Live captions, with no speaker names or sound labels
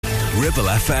Ribble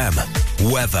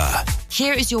FM. Weather.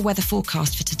 Here is your weather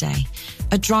forecast for today.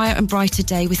 A drier and brighter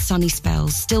day with sunny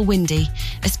spells, still windy,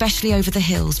 especially over the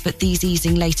hills, but these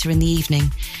easing later in the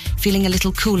evening. Feeling a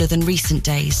little cooler than recent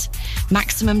days.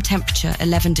 Maximum temperature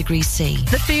 11 degrees C.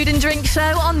 The Food and Drink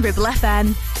Show on Ribble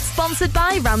FM. Sponsored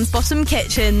by Ramsbottom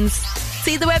Kitchens.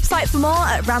 See the website for more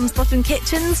at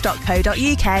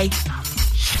ramsbottomkitchens.co.uk.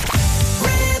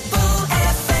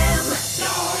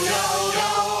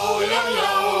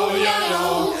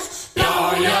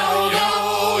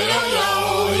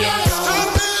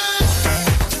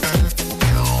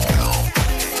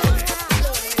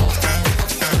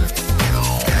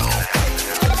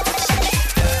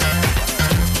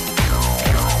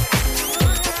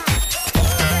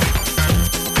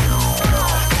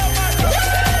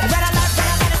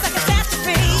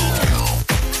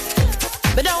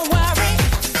 But don't worry,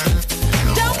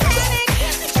 don't panic.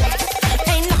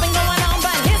 Ain't nothing going on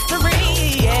but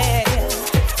history. Yeah,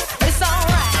 it's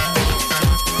alright.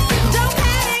 Don't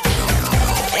panic.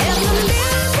 And the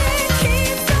music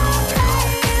keeps on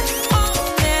playing on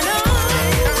and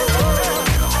on.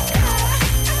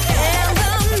 And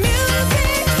the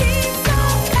music keeps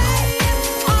on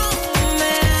playing on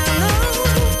and on.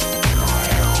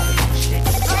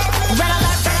 Red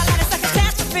alert, it's a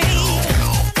catastrophe.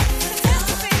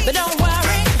 But don't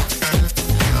worry,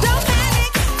 don't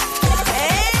panic.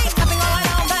 Ain't nothing going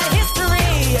on but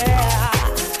history, yeah.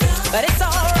 But it's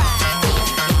alright.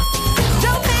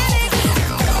 Don't panic.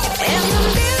 And the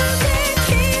music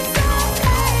keeps on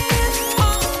playing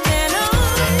on and on.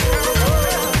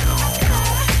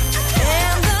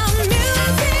 And the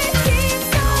music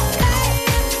keeps on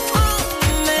playing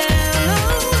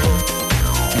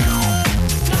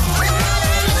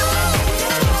on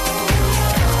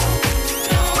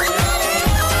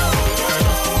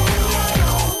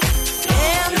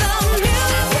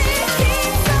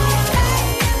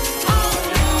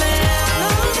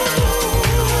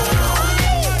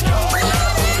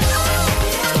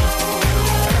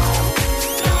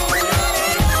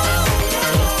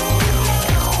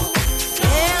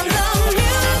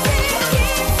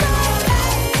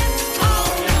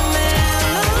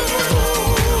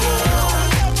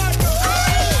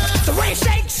the way it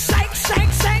shakes, shake,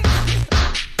 shake, shake.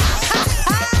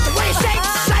 The way it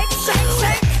shakes, shake, shake,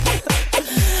 shake.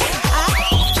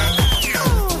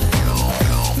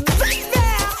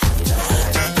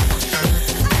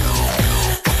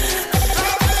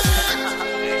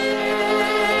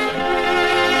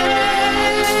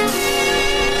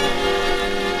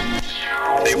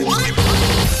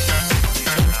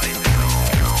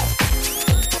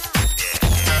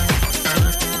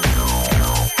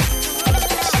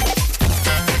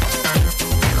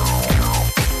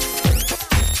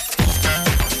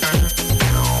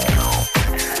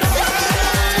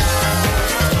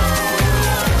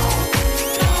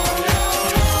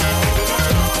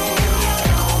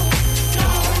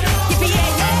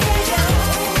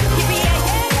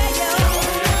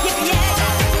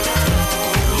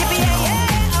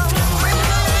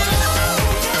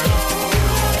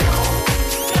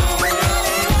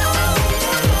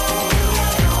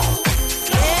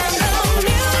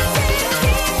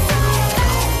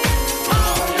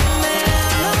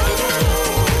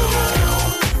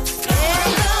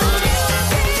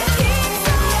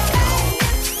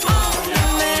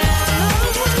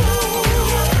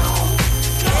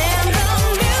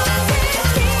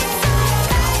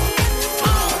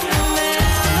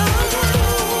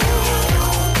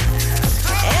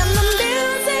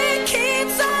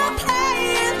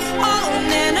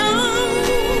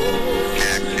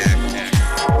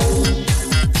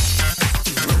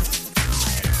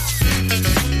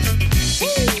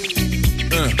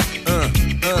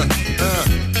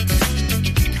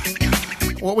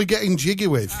 What are we getting jiggy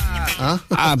with? Huh?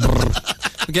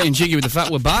 We're getting jiggy with the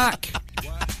fact we're back.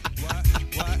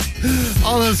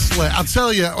 Honestly, I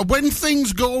tell you, when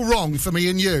things go wrong for me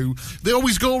and you, they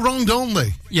always go wrong, don't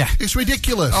they? Yeah. It's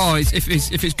ridiculous. Oh, if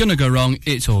it's going to go wrong,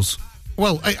 it's us.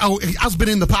 Well, it has been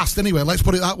in the past anyway, let's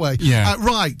put it that way. Yeah.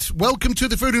 Right, welcome to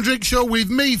the Food and Drink Show with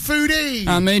me, Foodie.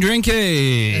 And me,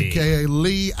 Drinky. A.K.A.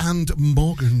 Lee and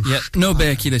Morgan. Yep, no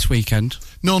Bakey this weekend.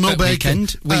 No bacon.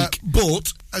 Week.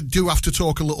 But I do have to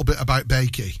talk a little bit about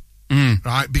Bakey.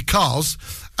 Right, because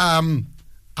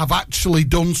I've actually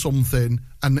done something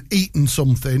and eaten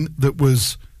something that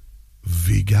was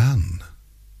vegan.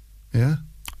 Yeah?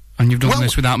 And you've done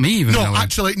this without me even knowing? No,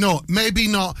 actually, no. Maybe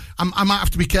not. I might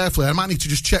have to be careful. I might need to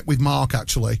just check with Mark,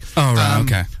 actually. Oh, right,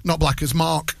 okay. Not Blackers,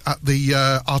 Mark at the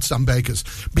Artisan Bakers.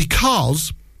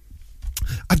 Because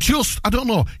I don't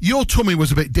know. Your tummy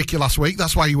was a bit dicky last week.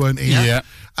 That's why you weren't here. Yeah.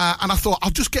 And I thought,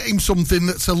 I'll just get him something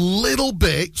that's a little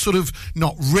bit sort of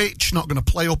not rich, not going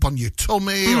to play up on your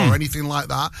tummy or anything like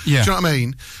that. Yeah. Do you know what I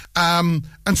mean?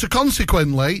 And so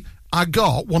consequently, I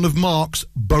got one of Mark's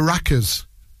Baracas.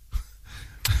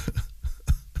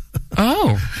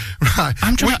 Oh. Right.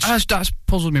 I'm trying that's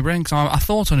puzzled my brain because I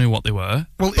thought I knew what they were,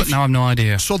 but now I've no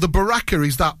idea. So the Baracca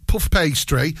is that puff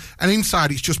pastry, and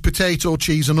inside it's just potato,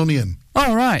 cheese and onion.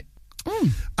 Oh, right.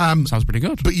 Sounds pretty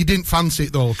good. But you didn't fancy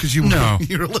it, though, because you're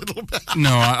a little bit...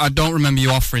 No, I don't remember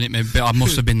you offering it, but I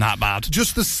must have been that bad.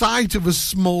 Just the sight of a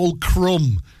small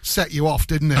crumb set you off,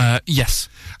 didn't it? Yes.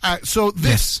 So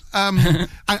this... I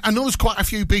know there's quite a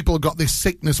few people who got this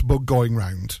sickness bug going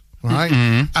round.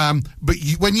 Right, but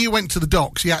when you went to the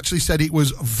docs, he actually said it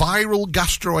was viral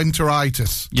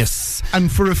gastroenteritis. Yes,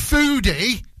 and for a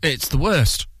foodie, it's the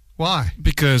worst. Why?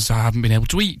 Because I haven't been able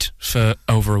to eat for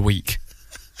over a week.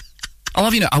 I'll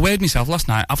have you know, I weighed myself last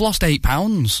night. I've lost 8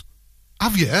 pounds.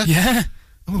 Have you? Yeah.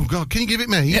 Oh God, can you give it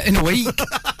me? Yeah, in a week.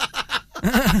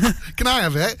 Can I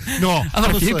have it? No. I've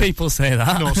had a few people say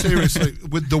that. No, seriously,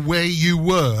 with the way you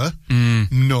were,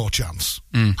 no chance.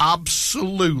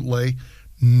 Absolutely.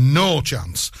 No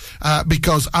chance,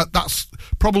 because that's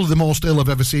probably the most ill I've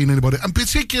ever seen anybody. And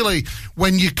particularly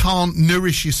when you can't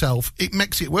nourish yourself, it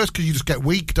makes it worse because you just get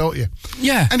weak, don't you?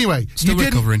 Yeah. Anyway, still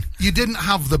recovering. You didn't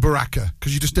have the Baracca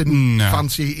because you just didn't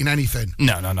fancy eating anything.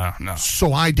 No.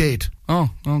 So I did. Oh,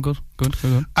 good.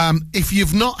 If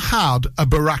you've not had a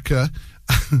Baracca,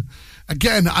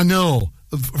 again, I know...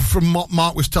 From what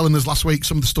Mark was telling us last week,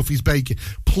 some of the stuff he's baking,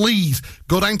 please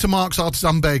go down to Mark's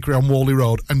Artisan Bakery on Worley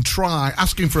Road and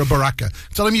ask him for a Baracca.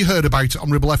 Tell him you heard about it on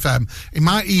Ribble FM. He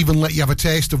might even let you have a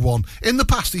taste of one. In the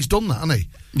past, he's done that, hasn't he?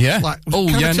 Yeah. It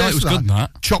was good,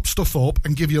 that. Chop stuff up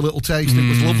and give you a little taste. It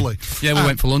was lovely. Yeah, we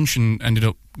went for lunch and ended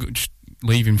up just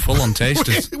leaving full on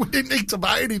tasters. We didn't need to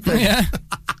buy anything. Yeah.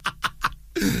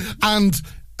 And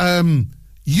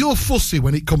you're fussy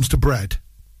when it comes to bread.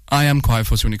 I am quite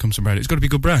fussy when it comes to bread. It's got to be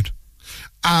good bread.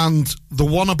 And the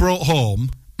one I brought home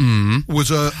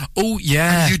was a... Oh,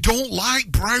 yeah. You don't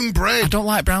like brown bread. I don't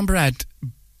like brown bread,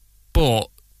 but...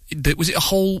 Was it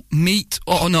whole meat?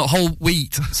 Oh, no, whole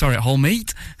wheat. Sorry, whole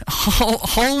meat?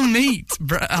 Whole meat.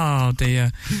 Oh,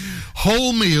 dear.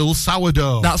 Wholemeal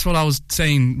sourdough. That's what I was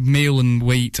saying, meal and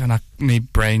wheat, and my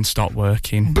brain stopped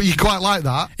working. But you quite like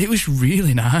that? It was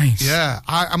really nice. Yeah,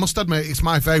 I must admit, it's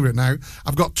my favourite now.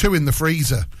 I've got 2 in the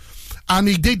freezer. And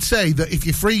he did say that if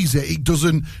you freeze it,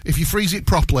 if you freeze it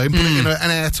properly and put it in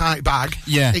an airtight bag,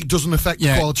 it doesn't affect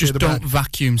the quality of the bread. Just don't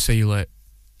vacuum seal it.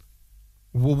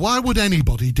 Well, why would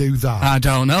anybody do that? I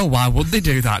don't know. Why would they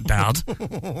do that, Dad?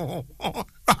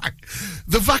 Right.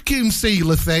 The vacuum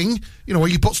sealer thing, where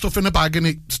you put stuff in a bag and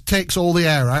it takes all the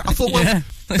air out. I thought,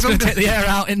 it's going to take the air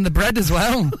out in the bread as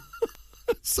well.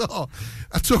 So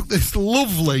I took this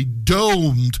lovely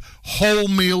domed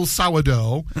wholemeal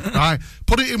sourdough, right?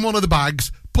 Put it in one of the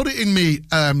bags, put it in me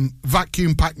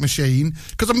vacuum pack machine,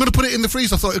 because I'm going to put it in the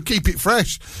freezer. I thought it'd keep it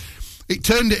fresh. It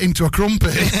turned it into a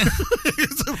crumpet.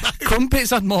 Crumpets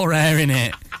had more air in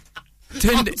it.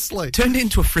 Turned it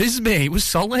into a frisbee. It was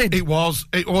solid. It was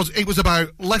about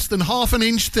less than half an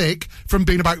inch thick from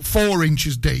being about 4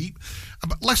 inches deep.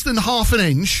 Less than half an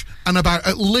inch and about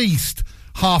at least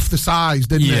half the size,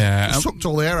 didn't it? It sucked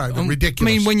all the air out.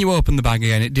 Ridiculous. I mean, when you opened the bag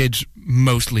again, it did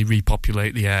mostly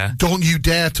repopulate the air. Don't you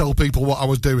dare tell people what I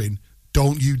was doing.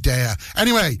 Don't you dare.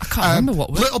 Anyway, I can't remember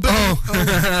what little bit.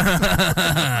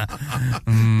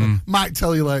 Might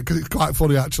tell you later because it's quite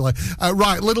funny actually.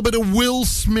 Right, a little bit of Will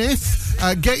Smith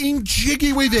getting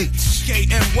jiggy with it.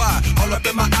 KNY all up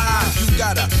in my eyes. You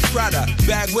got a Prada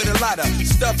bag with a lot of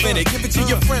stuff in it. Give it to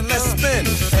your friend, let's spin.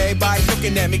 Everybody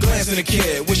looking at me, glancing a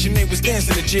kid. Wishing they was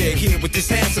dancing a jig here with this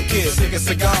handsome kid. Take a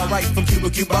cigar right from Cuba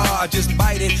Cuba. I just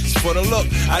bite it. It's for the look,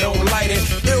 I don't light it.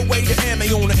 Ill way to ammo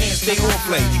on the hand, stay on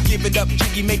play. Give it up,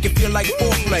 jiggy, make it feel like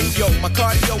foreplay. Yo, my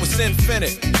cardio is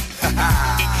infinite.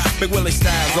 Big Willie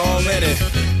style's all in it.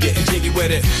 Getting jiggy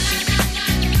with it.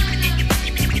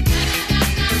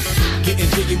 Getting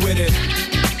jiggy with it.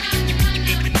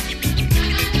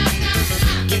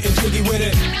 Getting jiggy with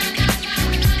it.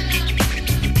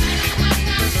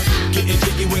 Getting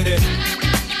jiggy with it.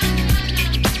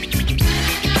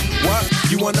 What?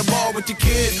 You on the ball with your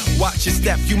kid? Watch your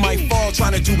step, you might fall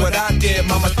trying to do what I did.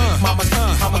 Mama,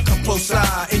 come close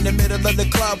side in the middle of the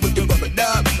club with the rubber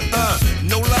dub.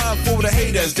 No love for the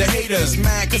haters.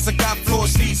 Mad cause I got floor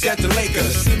seats at the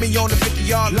Lakers. See me on the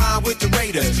 50-yard line with the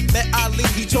Raiders. Met Ali,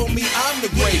 he told me I'm the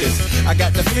greatest. I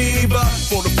got the fever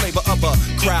for the flavor of a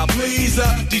crowd pleaser.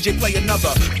 DJ play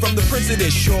another from the Prince of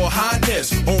this Your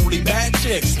Highness. Only bad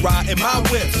chicks riding my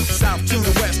whip. South to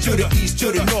the west, to the east,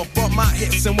 to the north. Bump my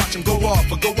hips and watch them go off.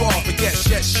 And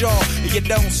yes, sure. You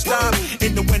don't stop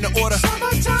in the winter order.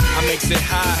 I makes it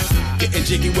high, getting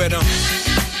jiggy with them.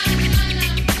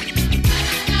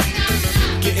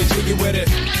 Getting jiggy with it.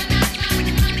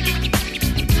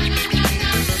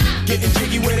 Getting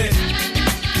jiggy with it.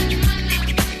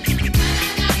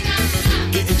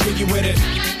 Getting jiggy with it.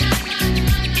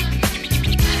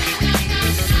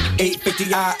 850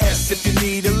 IS if you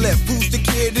need a lift. Who's the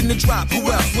kid in the drop?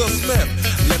 Who else? Will Smith.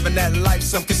 Living that life,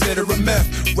 some consider a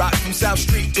myth. Rock from South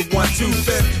Street to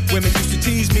 125th. Women used to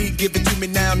tease me, give it to me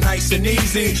now nice and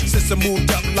easy. Since I moved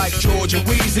up like George and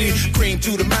Wheezy, cream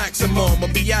to the maximum.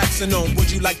 I'll be axing them. Would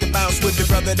you like to bounce with the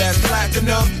brother that's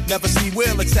platinum? Never see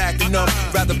Will attacking them.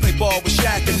 Rather play ball with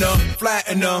Shaq and them,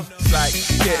 flatten them. Like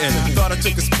getting, thought I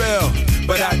took a spell,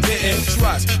 but I didn't.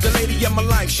 Trust the lady of my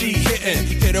life, she hitting.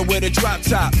 Hit her with a drop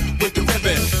top, with the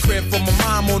ribbon. Crib for my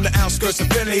mom on the outskirts of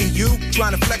Philly. You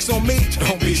trying to flex on me?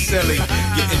 Don't be silly.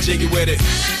 Getting jiggy with it.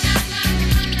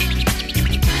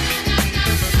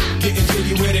 Getting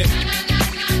jiggy with it.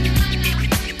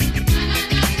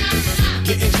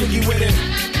 Getting jiggy with it.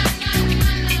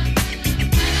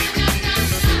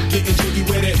 Getting jiggy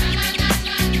with it.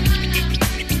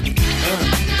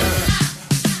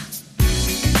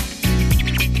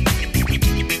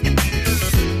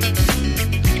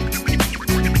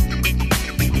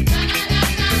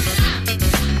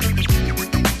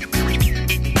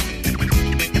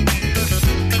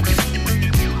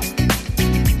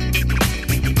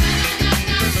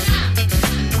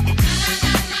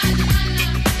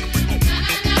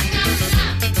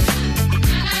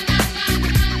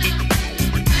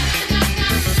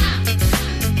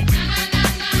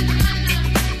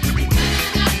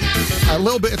 A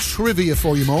little bit of trivia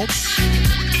for you, Morts.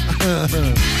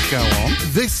 Go on.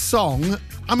 This song,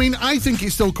 I mean, I think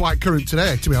it's still quite current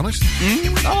today, to be honest.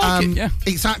 I like it, yeah.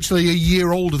 It's actually a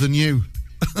year older than you.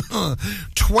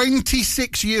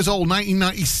 26 years old,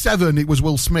 1997, it was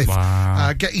Will Smith.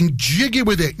 Wow. Getting jiggy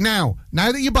with it. Now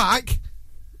that you're back,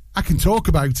 I can talk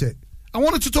about it. I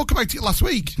wanted to talk about it last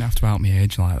week. You don't have to out my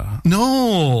age like that.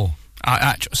 No.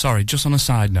 Sorry, just on a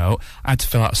side note, I had to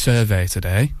fill out a survey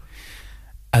today,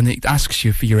 and it asks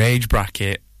you for your age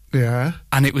bracket. Yeah.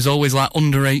 And it was always like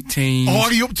under 18. Oh,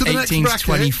 are you up to the next 18 bracket? to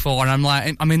 24. And I'm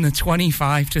like, I'm in the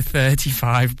 25 to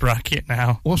 35 bracket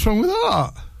now. What's wrong with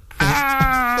that?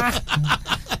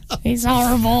 It's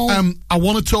horrible. I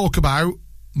want to talk about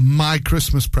my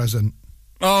Christmas present.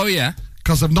 Oh, yeah.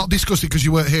 Because I've not discussed it because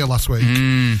you weren't here last week.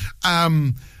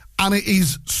 And it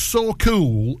is so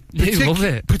cool. You love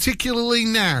it. Particularly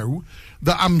now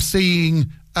that I'm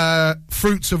seeing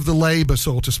fruits of the labour,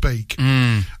 so to speak.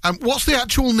 What's the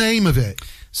actual name of it?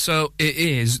 So it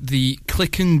is the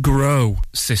Click and Grow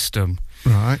system.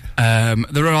 Right.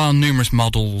 There are numerous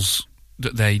models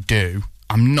that they do.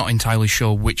 I'm not entirely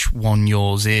sure which one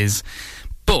yours is.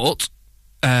 But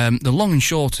the long and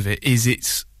short of it is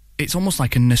it's almost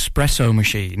like an Nespresso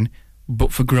machine,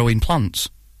 but for growing plants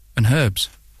and herbs.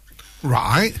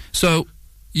 Right. So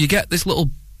you get this little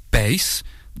base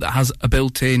that has a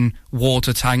built-in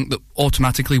water tank that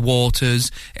automatically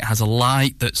waters. It has a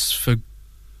light that's for,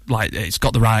 like, it's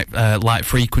got the right light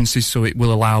frequencies, so it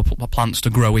will allow plants to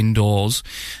grow indoors.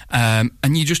 And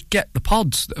you just get the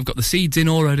pods that have got the seeds in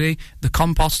already, the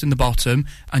compost in the bottom,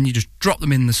 and you just drop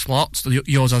them in the slots.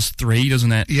 Yours has 3,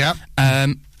 doesn't it? Yeah.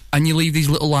 And you leave these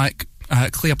little, like,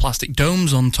 clear plastic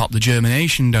domes on top, the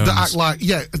germination domes. That act like,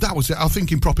 yeah, that was it. I was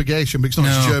thinking propagation, but it's not,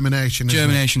 it's germination, isn't it?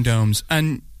 Germination domes.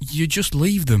 And you just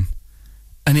leave them,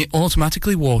 and it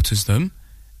automatically waters them.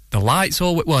 The light's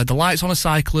on a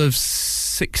cycle of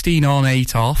 16 on,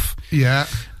 8 off. Yeah.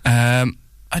 And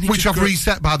which I've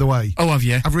reset, by the way. Oh, have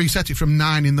you? I've reset it from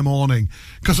 9 in the morning.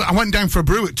 Because I went down for a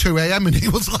brew at 2 a.m. and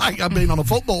it was like I've been on a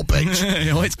football pitch.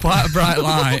 It's quite a bright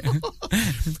light.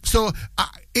 So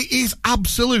it is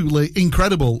absolutely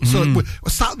incredible. So we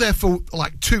sat there for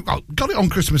like 2... I got it on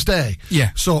Christmas Day.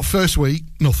 Yeah. So first week,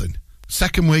 nothing.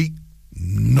 Second week,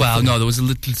 nothing. Well, no, there was a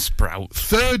little sprout.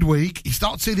 Third week, you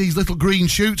start to see these little green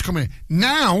shoots coming.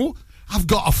 Now, I've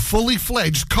got a fully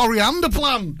fledged coriander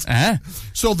plant.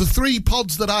 So the 3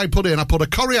 pods that I put in, I put a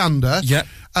coriander,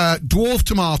 dwarf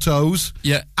tomatoes,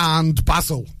 and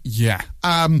basil. Yeah.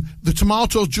 The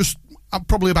tomatoes just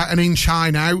probably about an inch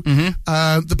high now.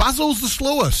 The basil's the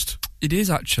slowest. It is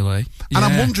actually. And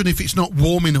I'm wondering if it's not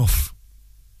warm enough.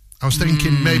 I was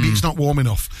thinking maybe it's not warm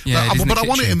enough. Yeah, but I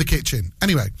want it in the kitchen.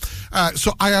 Anyway,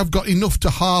 so I have got enough to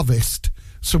harvest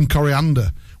some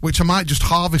coriander, which I might just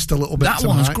harvest a little bit That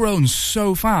tonight. one's grown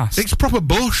so fast. It's proper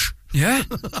bush. Yeah.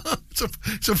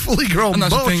 It's a fully grown And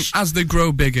that's bush. the thing, as they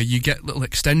grow bigger, you get little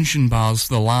extension bars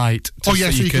for the light. So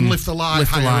you can lift the light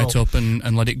higher up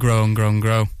and let it grow and grow and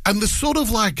grow. And there's sort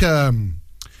of like...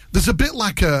 there's a bit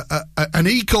like an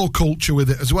eco-culture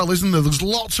with it as well, isn't there? There's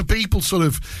lots of people sort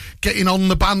of getting on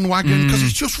the bandwagon because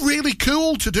it's just really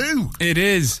cool to do. It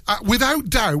is. Without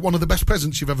doubt, one of the best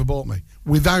presents you've ever bought me.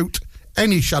 Without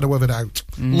any shadow of a doubt.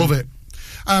 Love it.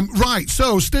 Right,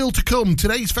 so still to come,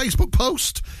 today's Facebook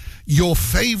post, your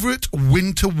favourite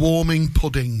winter warming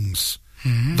puddings.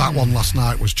 That one last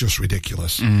night was just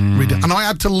ridiculous. And I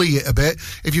had to lee it a bit.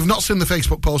 If you've not seen the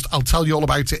Facebook post, I'll tell you all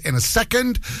about it in a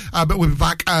second. But we'll be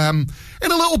back in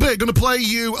a little bit. Going to play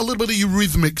you a little bit of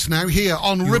Eurythmics now here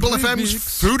on Ribble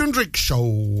FM's Food and Drink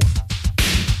Show.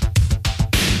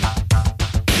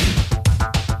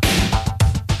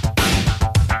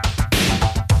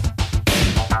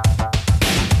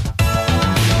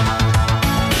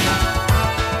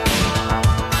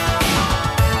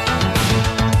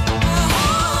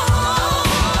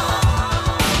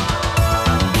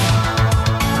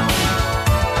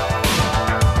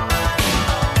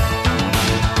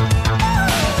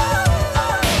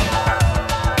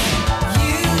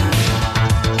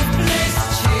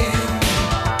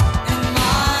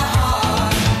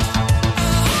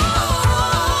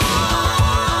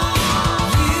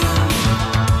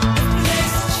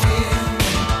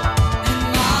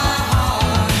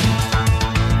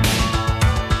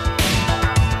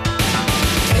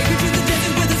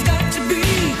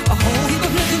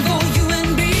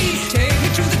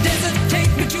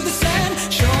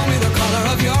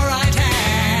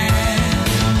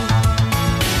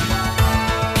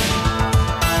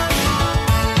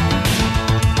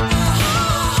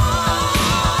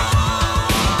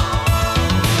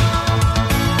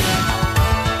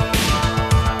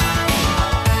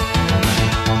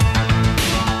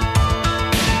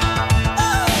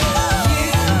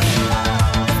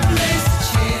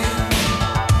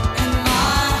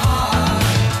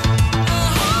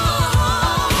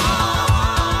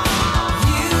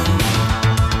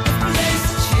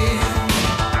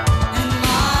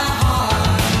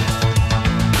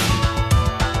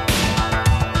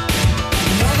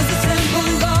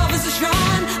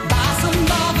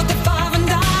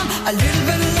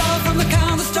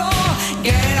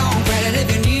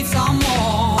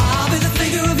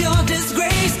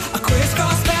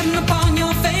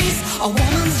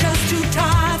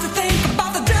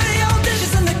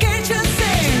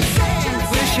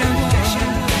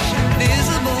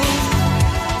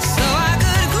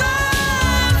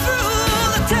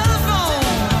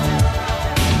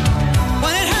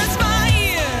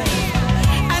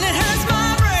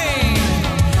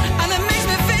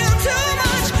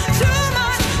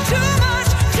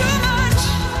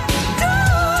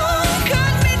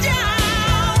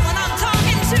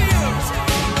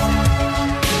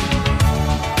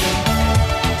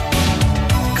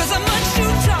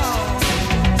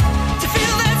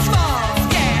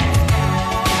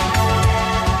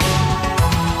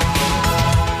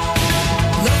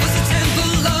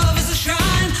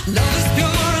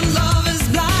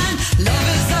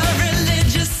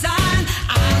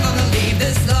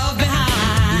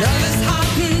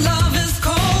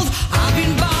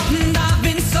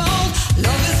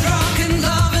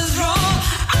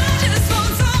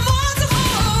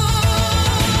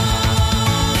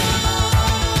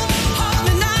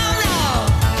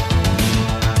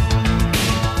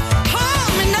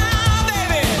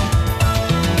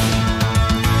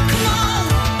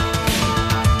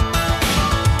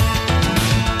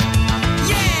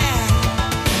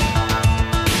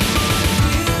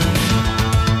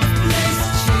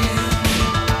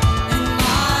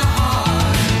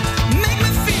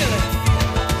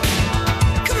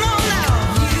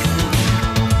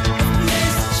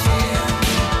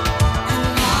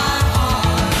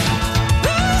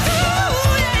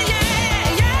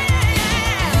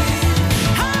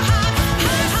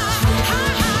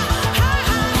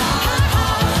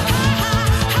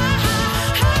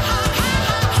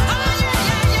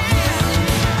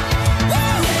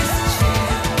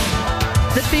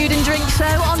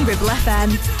 Ribble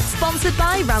FM. Sponsored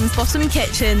by Ramsbottom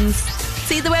Kitchens.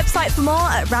 See the website for more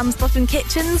at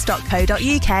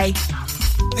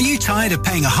ramsbottomkitchens.co.uk. Are you tired of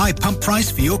paying a high pump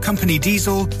price for your company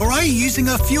diesel? Or are you using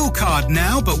a fuel card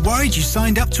now but worried you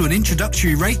signed up to an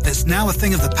introductory rate that's now a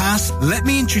thing of the past? Let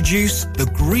me introduce the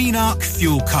Green Arc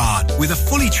Fuel Card. With a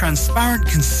fully transparent,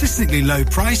 consistently low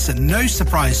price and no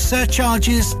surprise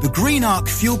surcharges, the Green Arc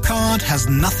Fuel Card has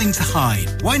nothing to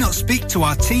hide. Why not speak to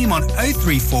our team on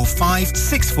 0345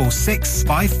 646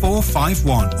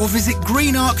 5451 or visit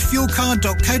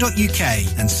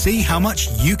greenarcfuelcard.co.uk and see how much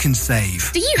you can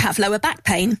save. Do you have lower back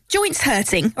pain, joints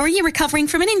hurting, or are you recovering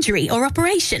from an injury or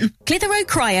operation? Clitheroe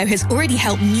Cryo has already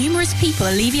helped numerous people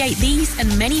alleviate these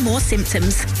and many more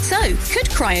symptoms. So, could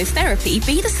cryotherapy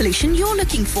be the solution you're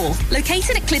looking for?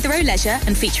 Located at Clitheroe Leisure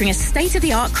and featuring a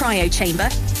state-of-the-art cryo chamber,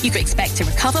 you can expect to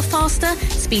recover faster,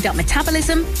 speed up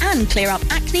metabolism, and clear up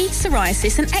acne,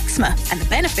 psoriasis, and eczema. And the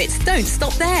benefits don't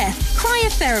stop there.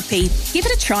 Cryotherapy. Give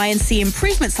it a try and see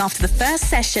improvements after the first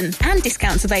session, and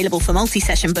discounts available for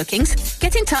multi-session bookings.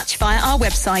 Get in touch via our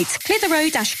website,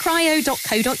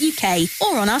 clitheroe-cryo.co.uk,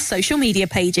 or on our social media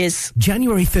pages.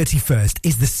 January 31st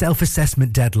is the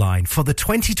self-assessment deadline for the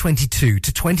 2022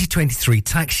 to 2023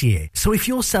 tax year. So if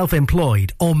you're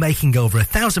self-employed or making over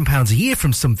 £1,000 a year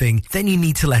from something, then you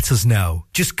need to let us know.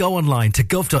 Just go online to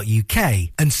gov.uk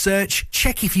and search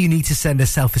 "check if you need to send a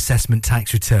self-assessment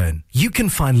tax return." You can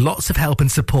find lots of help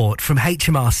and support from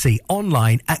HMRC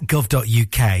online at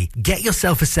gov.uk. Get your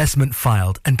self-assessment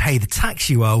filed and pay the tax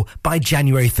you owe by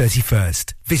January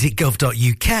 31st. Visit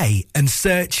gov.uk and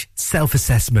search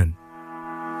self-assessment.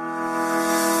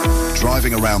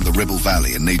 Driving around the Ribble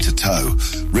Valley and need to tow?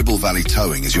 Ribble Valley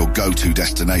Towing is your go-to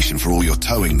destination for all your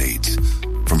towing needs.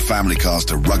 From family cars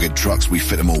to rugged trucks, we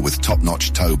fit them all with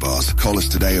top-notch tow bars. Call us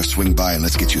today or swing by and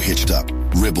let's get you hitched up.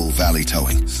 Ribble Valley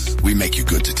Towing. We make you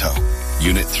good to tow.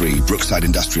 Unit 3, Brookside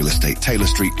Industrial Estate, Taylor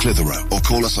Street, Clitheroe. Or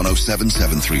call us on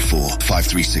 07734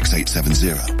 536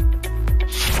 870.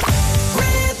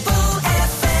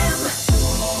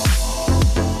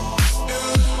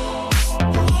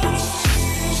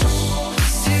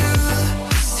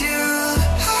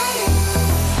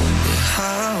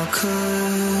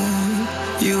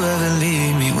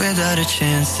 Without a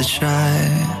chance to try.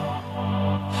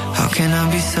 How can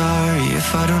I be sorry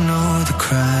if I don't know the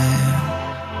crime?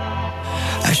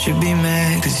 I should be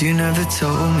mad cause you never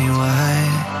told me why.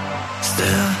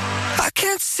 Still, I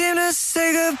can't seem to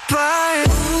say goodbye.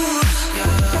 Ooh,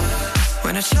 yeah.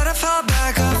 When I try to fall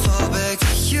back, I fall back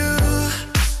to you.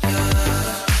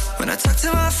 Yeah. When I talk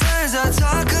to my friends, I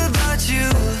talk about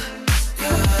you.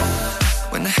 Yeah.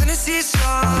 When the Hennessy's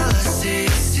strong, all I see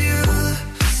is you.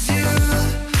 It's you.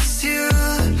 You,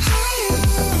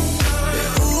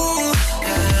 ooh,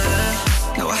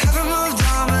 yeah. No, I haven't moved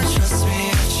on, but trust me,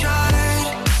 I've tried.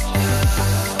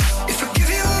 Yeah. If I give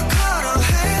you a call, don't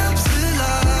hang up the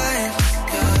line.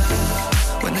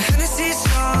 Yeah. When the Hennessy's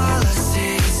strong, all I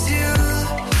see is you,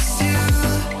 it's you,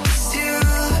 it's you.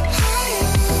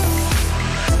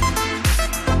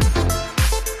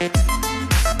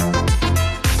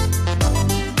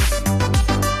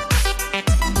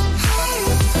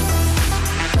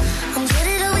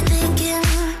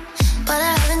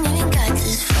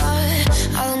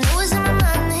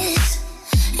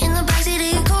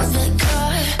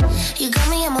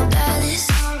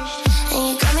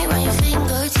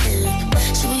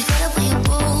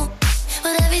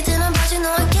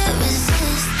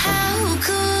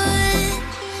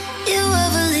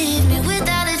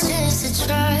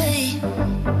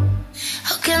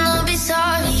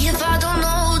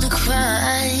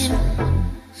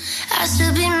 I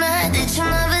should be mad that you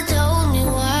never told me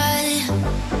why.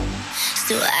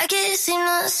 Still, I can't seem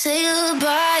to say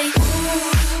goodbye. Ooh,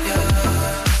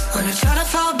 yeah. When I try to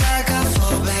fall back, I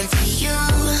fall back to you.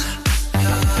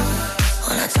 Yeah.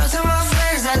 When I talk to my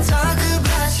friends, I talk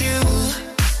about you.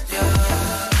 Yeah.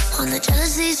 When the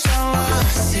jealousy's strong, all I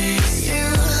see is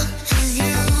you, is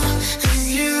you, is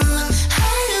you.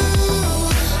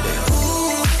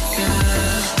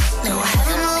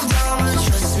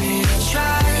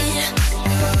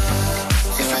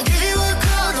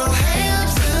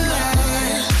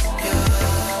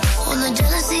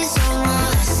 Jealousy.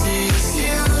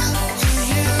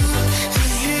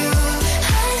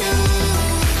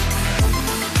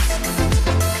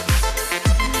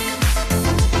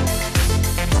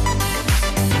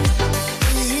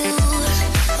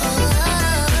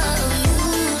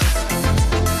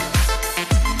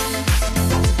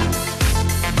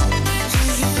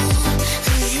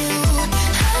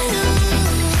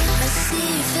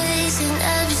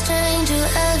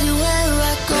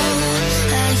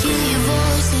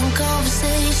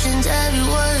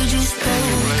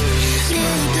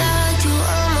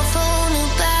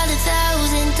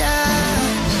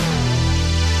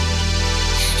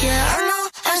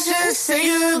 say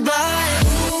goodbye.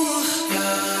 Ooh,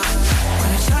 yeah.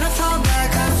 When I try to fall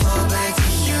back, I fall back to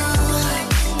you.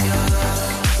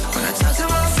 Yeah. When I talk to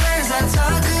my friends, I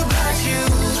talk about you.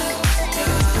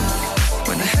 Yeah.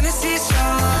 When the Hennessy's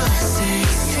strong, I say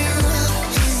it's you,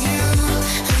 it's you,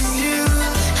 it's you,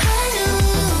 it's you.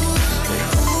 But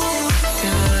ooh,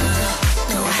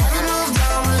 yeah. No, I haven't moved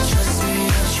on, but trust me,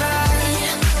 I'll try.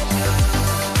 Yeah.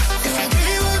 If I give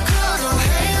you a call, don't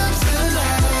hang up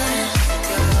tonight.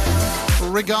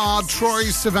 Regard, Troy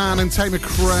Sivan and Tate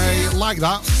McRae. Like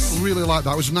that. Really like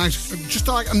that. It was nice. Just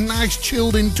like a nice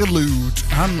chilled interlude.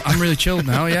 I'm really chilled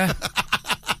now, yeah.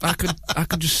 I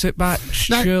could just sit back,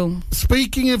 Now, chill.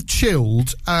 Speaking of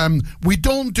chilled, we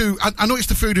don't do... I know it's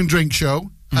the food and drink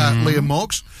show, Liam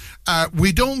Moggs.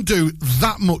 We don't do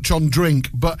that much on drink,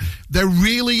 but there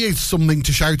really is something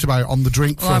to shout about on the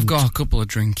drink Well, front. I've got a couple of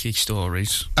drinky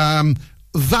stories.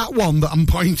 That one that I'm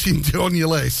pointing to on your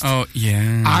list. Oh,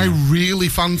 yeah. I really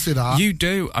fancy that. You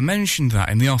do. I mentioned that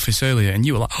in the office earlier, and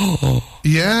you were like, oh,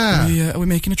 yeah. Are we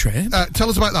making a trip? Tell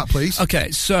us about that, please.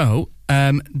 Okay, so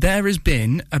there has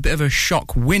been a bit of a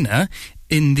shock winner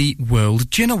in the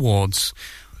World Gin Awards,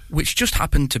 which just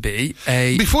happened to be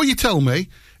a... Before you tell me,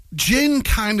 gin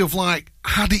kind of like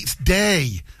had its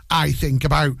day, I think,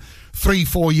 about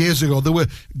 3-4 years ago. There were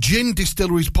gin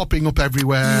distilleries popping up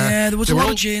everywhere. Yeah, there was a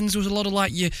lot of gins. There was a lot of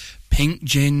like your pink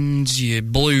gins, your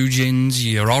blue gins,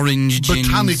 your orange gins.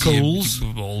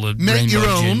 Botanicals. All the Make your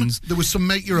rainbow own. gins. There was some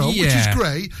make your own, which is Yeah.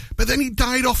 great. But then it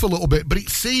died off a little bit. But it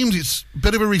seems it's a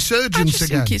bit of a I resurgence just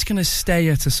again. think it's going to stay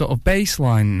at a sort of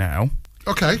baseline now.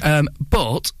 Okay.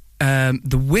 But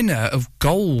the winner of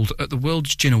gold at the World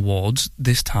Gin Awards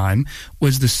this time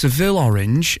was the Seville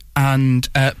Orange and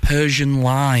Persian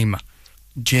Lime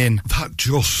gin.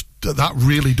 That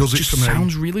really does it Just for me.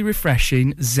 sounds really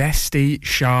refreshing, zesty,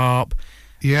 sharp.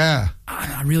 Yeah.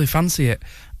 I really fancy it.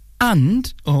 And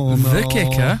the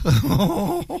kicker,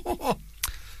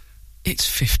 it's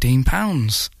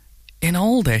 £15 in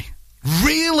Aldi.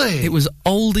 Really? It was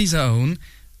Aldi's own.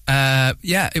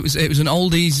 It was an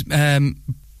Aldi's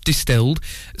distilled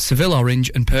Seville Orange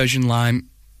and Persian Lime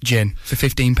gin for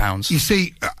 £15. You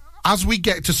see, as we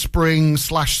get to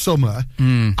spring/summer,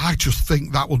 I just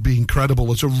think that would be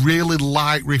incredible as a really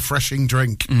light, refreshing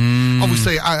drink.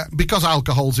 Obviously, because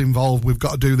alcohol's involved, we've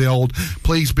got to do the old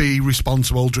please be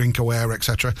responsible, drink aware,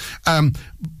 etc.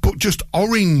 But just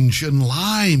orange and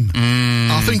lime,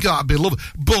 I think that'd be lovely.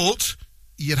 But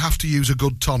you'd have to use a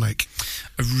good tonic.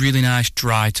 A really nice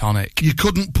dry tonic. You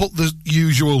couldn't put the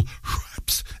usual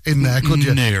wraps in there, could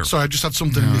you? No. So I just had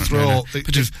something in my throat.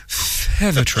 Bit of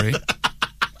feathertree.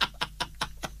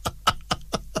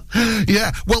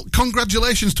 Yeah, well,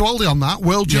 congratulations to Aldi on that.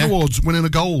 World Gin Awards, winning a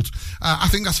gold. I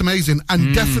think that's amazing.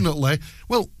 And definitely,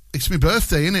 well, it's my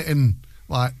birthday, innit, in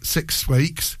like 6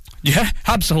 weeks. Yeah,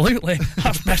 absolutely.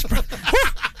 That's best. Well,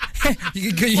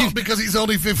 because it's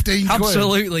only 15 quid.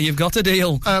 Absolutely, you've got a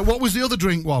deal. What was the other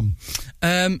drink one?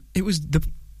 It was the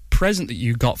present that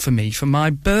you got for me for my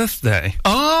birthday.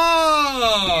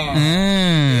 Oh!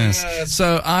 Yes.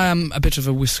 So I am a bit of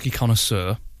a whiskey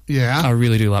connoisseur. Yeah. I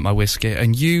really do like my whiskey.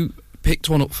 And you picked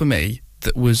one up for me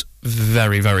that was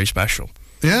very, very special.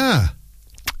 Yeah.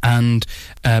 And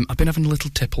I've been having a little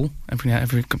tipple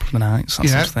every couple of nights, that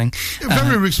sort of thing.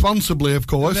 Very responsibly, of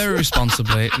course. Very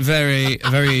responsibly. very,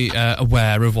 very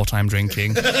aware of what I'm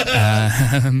drinking. But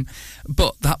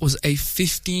that was a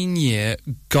 15-year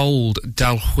gold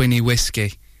Dalwhinnie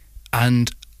whiskey.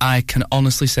 And I can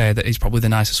honestly say that it's probably the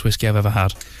nicest whiskey I've ever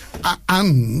had.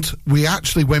 And we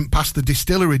actually went past the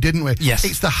distillery, didn't we? Yes.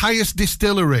 It's the highest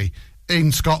distillery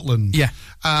in Scotland. Yeah.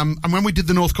 And when we did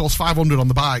the North Coast 500 on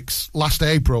the bikes last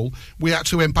April, we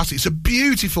actually went past it. It's a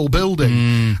beautiful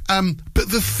building. But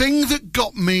the thing that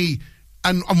got me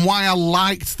and why I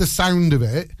liked the sound of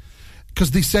it, because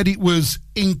they said it was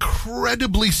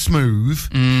incredibly smooth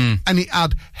and it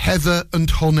had heather and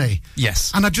honey.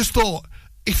 Yes. And I just thought,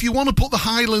 if you want to put the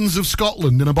Highlands of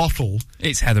Scotland in a bottle...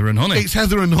 It's heather and honey. It's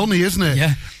heather and honey, isn't it?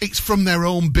 Yeah. It's from their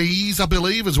own bees, I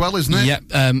believe, as well, isn't it?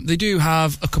 Yeah. They do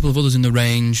have a couple of others in the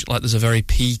range, like there's a very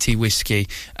peaty whiskey,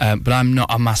 but I'm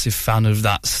not a massive fan of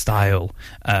that style.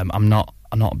 I'm not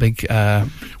a big...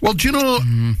 Well, do you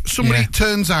know, somebody it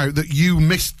turns out that you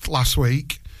missed last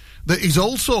week that is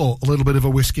also a little bit of a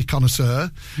whiskey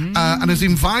connoisseur and has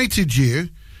invited you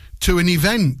to an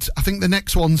event. I think the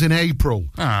next one's in April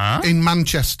in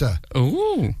Manchester.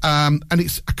 Ooh. And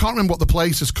it's, I can't remember what the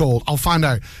place is called. I'll find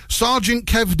out. Sergeant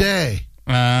Kev Day.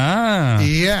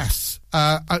 Yes.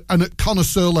 And at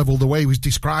connoisseur level, the way he was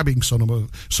describing some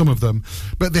of them.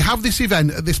 But they have this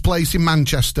event at this place in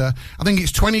Manchester. I think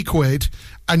it's 20 quid,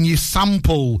 and you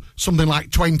sample something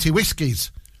like 20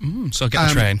 whiskies. So get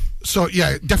the train. So,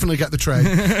 yeah, definitely get the train.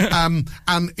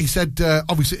 And he said,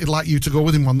 obviously, he'd like you to go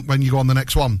with him when you go on the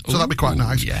next one. So that'd be quite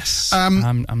nice. Yes,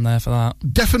 I'm there for that.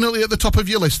 Definitely at the top of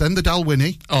your list, then, the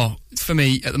Dalwhinnie. Oh, for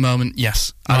me, at the moment,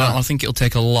 yes. I think it'll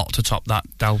take a lot to top that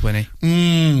Dalwhinnie.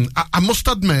 I must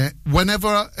admit,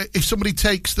 if somebody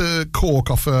takes the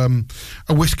cork off a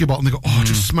whiskey bottle and they go,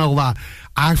 just smell that,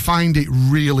 I find it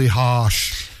really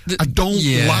harsh. I don't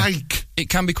like... It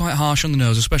can be quite harsh on the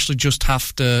nose, especially just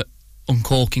after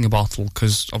uncorking a bottle,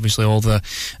 because obviously all the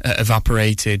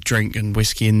evaporated drink and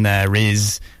whiskey in there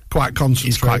is quite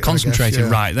concentrated,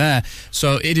 right there.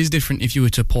 So it is different if you were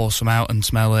to pour some out and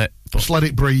smell it. Just let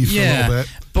it breathe for a little bit.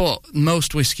 But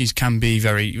most whiskies can be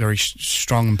very, very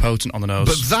strong and potent on the nose.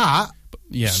 But that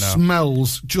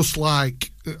smells just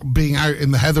like being out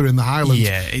in the heather in the Highlands.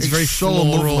 Yeah, it's very so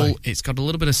floral. Lovely. It's got a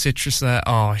little bit of citrus there.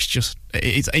 Oh, it's just...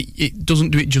 It doesn't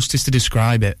do it justice to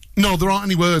describe it. No, there aren't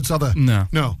any words, are there?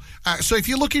 No. So if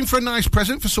you're looking for a nice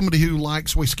present for somebody who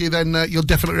likes whiskey, then you'll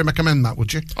definitely recommend that,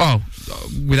 would you? Oh,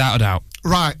 without a doubt.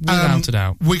 Right. Without a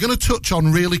doubt. We're going to touch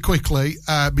on really quickly,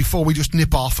 before we just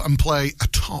nip off and play a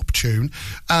top tune,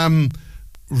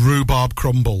 Rhubarb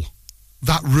Crumble.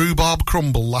 That rhubarb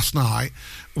crumble last night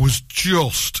was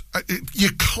just your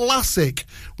classic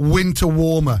winter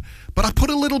warmer. But I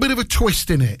put a little bit of a twist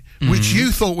in it, which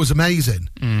you thought was amazing.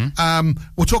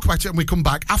 We'll talk about it when we come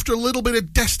back after a little bit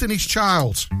of Destiny's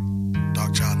Child.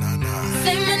 Dark Child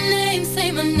 99.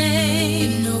 Say my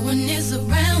name. If no one is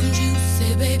around you,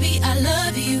 say, baby, I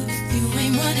love you. If you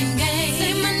ain't running game,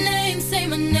 say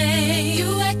my name.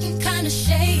 You acting kinda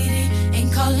shady,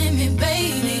 ain't calling me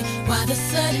baby. Why the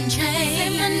sudden change?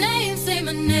 Say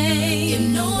my name. If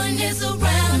no one is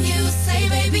around you, say,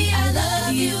 baby, I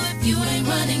love you. If you ain't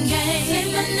running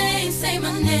game, say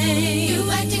my name.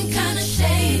 You acting kinda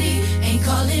shady, ain't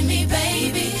calling me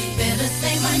baby. Better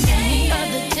say my name. The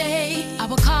other day, I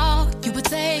would call, you would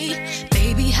say,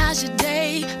 baby, how's your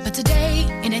day? But today,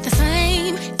 it ain't the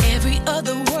same. Every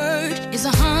other word is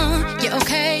a yeah,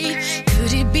 okay.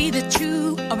 Could it be that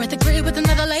you are at the crib with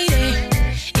another lady?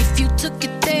 If you took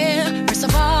it there, first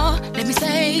of all, let me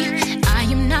say, I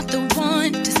am not the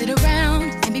one to sit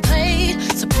around and be played.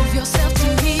 So prove yourself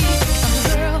to me. If I'm the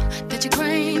girl that you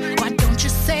claim, why don't you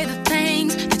say the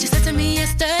things that you said to me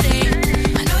yesterday?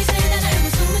 I know you say that I am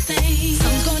assuming things.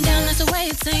 Something's going down, that's the way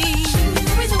it seems.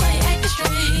 The reason why you acting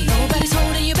strange, nobody's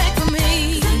holding you back from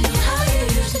me. I know how you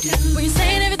used to do. When you're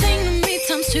saying everything to me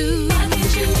times two. I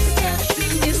need you to tell the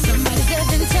truth. If somebody's there,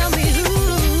 then tell me who.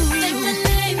 Say my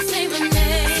name, say my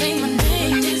name. Say my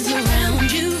name is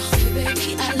around you.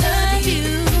 Baby, I love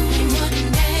you.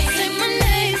 Say my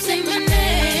name, say my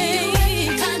name. You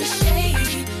ain't kinda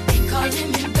shady, ain't calling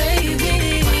me baby.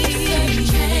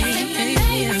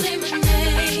 Say my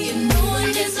name, if no one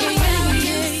is around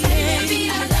you, say baby,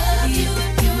 I love you.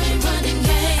 You ain't running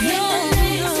game.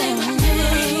 Say my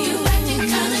name, you acting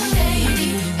kinda shady,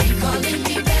 ain't calling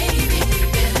me baby.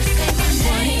 Better say my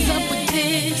name. What's up with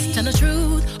this? Tell the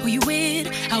truth, who you with?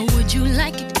 How would you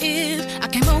like it if I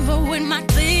came over with my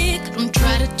clique? Don't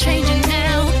try to change it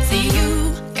now. See,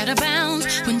 you gotta bounce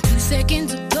when 2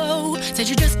 seconds ago said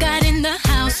you just got in the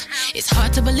house. It's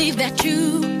hard to believe that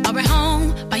you are at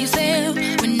home by yourself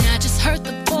when I just heard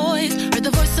the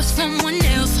voice of someone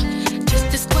else. Just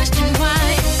this question, why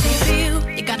do you feel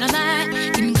you gotta lie?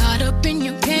 Getting caught up in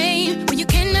your game when you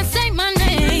cannot say my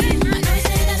name. I know you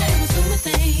say that I am assuming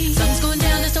things. Something's going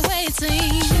down, that's the way it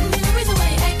seems. The reason why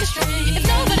you acting strange, if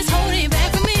nobody's holding you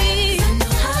back from me. I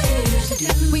know how you used to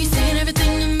do. When you saying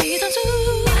everything to me times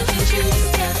two. I need you to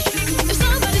tell the truth. If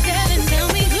somebody's there, then tell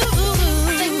me who.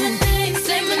 Say my name,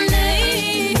 say my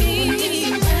name.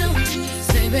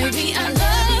 Say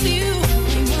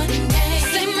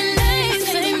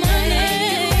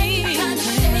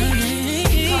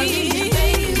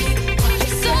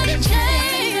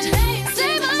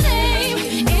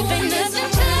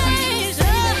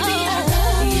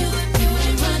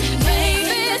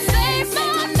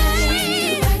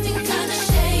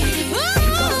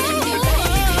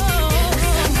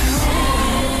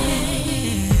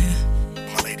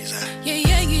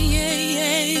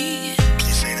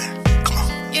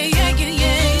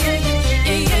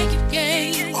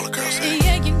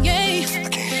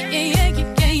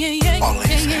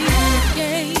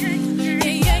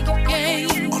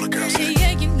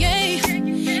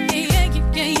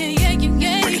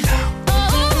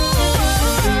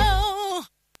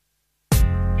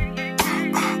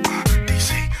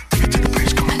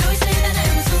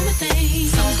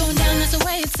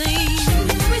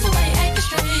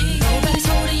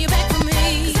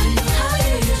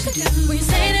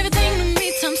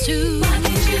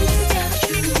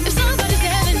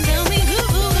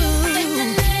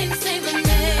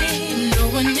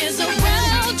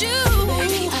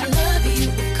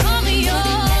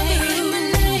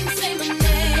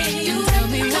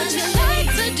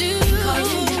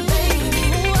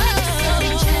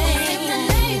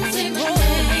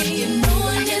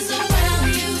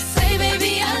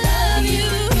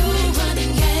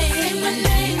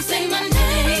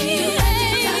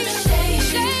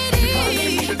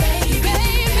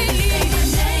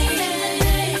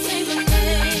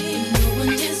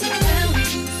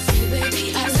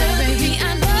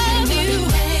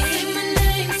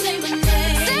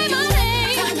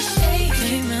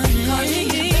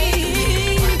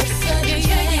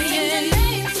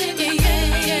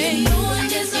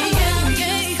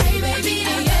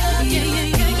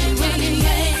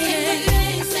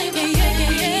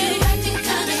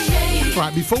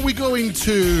before we go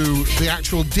into the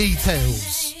actual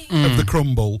details of the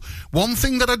crumble, one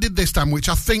thing that I did this time, which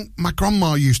I think my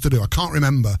grandma used to do, I can't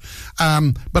remember,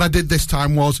 but I did this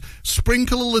time, was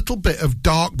sprinkle a little bit of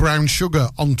dark brown sugar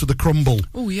onto the crumble.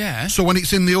 Oh, yeah. So when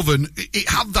it's in the oven, it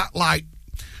had that, like,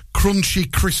 crunchy,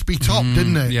 crispy top,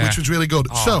 didn't it? Yeah. Which was really good.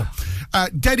 So,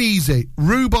 dead easy.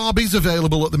 Rhubarb is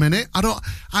available at the minute.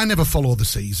 I never follow the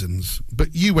seasons,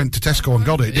 but you went to Tesco and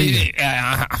got it, didn't you?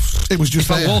 It was just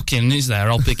if there. I walk in, it's there,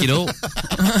 I'll pick it up.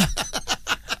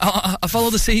 I follow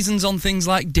the seasons on things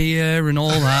like deer and all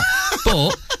that,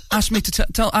 but ask me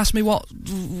to ask me what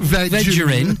veg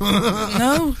you're in.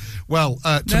 No. Well,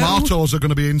 tomatoes are going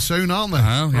to be in soon, aren't they?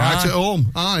 Oh, yeah. Right at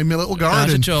home. In my little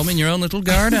garden. Right at home in your own little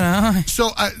garden, aye.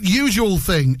 So, usual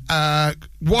thing,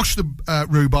 wash the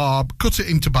rhubarb, cut it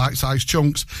into bite-sized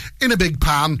chunks in a big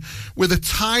pan with a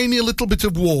tiny little bit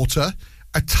of water,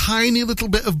 a tiny little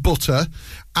bit of butter,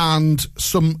 and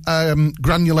some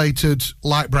granulated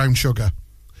light brown sugar.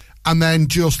 And then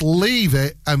just leave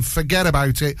it and forget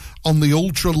about it on the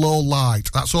ultra-low light.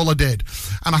 That's all I did.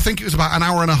 And I think it was about an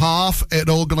hour and a half. It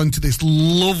all got into this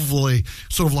lovely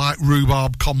sort of like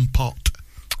rhubarb compote.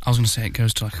 I was going to say it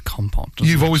goes to like a compote.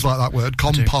 You've always liked that word,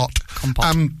 compote. Compote.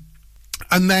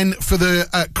 And then for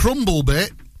the crumble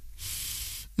bit...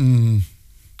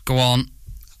 Go on.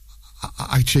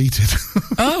 I cheated.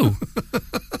 Oh.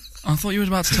 I thought you were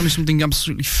about to tell me something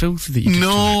absolutely filthy that you did.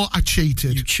 No, I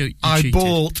cheated. You cheated. I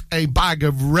bought a bag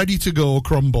of ready-to-go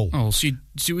crumble. Oh, so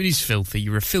it is filthy.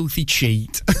 You're a filthy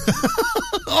cheat.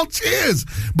 Oh, cheers.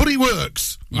 But it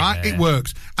works, right? Yeah. It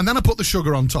works. And then I put the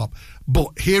sugar on top.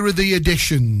 But here are the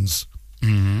additions.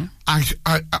 Mm-hmm.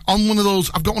 On one of those,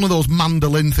 I've got one of those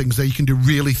mandolin things that you can do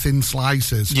really thin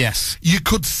slices. Yes. You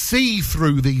could see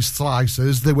through these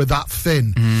slices, they were that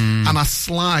thin. And I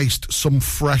sliced some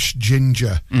fresh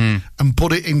ginger and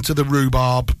put it into the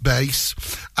rhubarb base,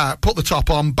 put the top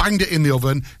on, banged it in the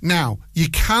oven. Now, you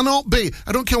cannot be,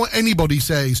 I don't care what anybody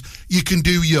says, you can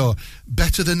do your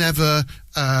better than ever,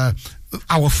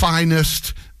 our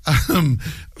finest,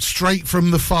 straight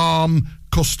from the farm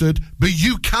custard, but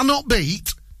you cannot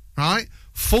beat, right,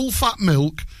 full fat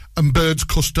milk and Bird's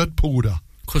custard powder.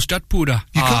 Custard powder.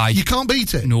 You can't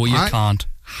beat it. No, you right? can't.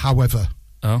 However,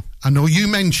 I know you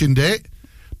mentioned it,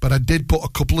 but I did put a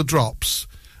couple of drops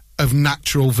of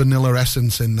natural vanilla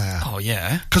essence in there. Oh,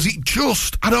 yeah. Because it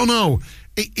just, I don't know,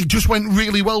 it just went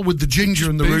really well with the ginger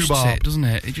and the rhubarb. It, doesn't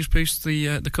it? It just boosts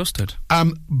the custard.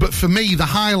 But for me, the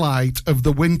highlight of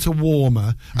the winter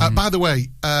warmer... by the way,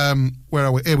 where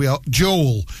are we? Here we are.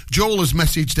 Joel has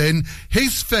messaged in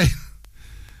his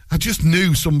I just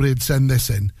knew somebody had sent this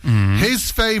in. His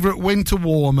favourite winter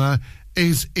warmer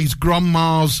is his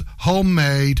grandma's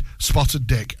homemade spotted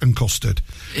dick and custard.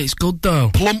 It's good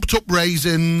though. Plumped up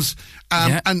raisins.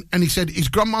 And he said his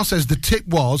grandma says the tip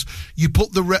was you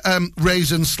put the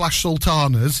raisins /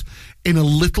 sultanas in a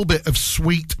little bit of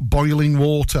sweet boiling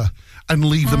water and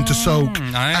leave them to soak.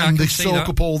 And they soak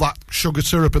up all that sugar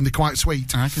syrup and they're quite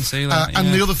sweet. I can see that.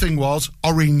 And the other thing was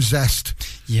orange zest.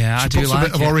 Yeah, she I do puts like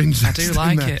a bit of orange zest. I do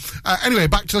like it. Anyway,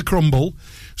 back to the crumble.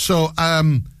 So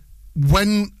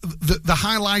when the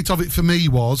highlight of it for me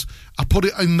was I put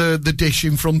it in the dish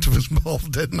in front of us both,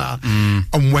 didn't I?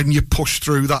 And when you push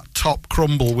through that top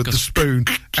crumble with the spoon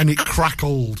and it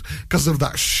crackled because of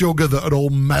that sugar that had all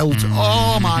melted.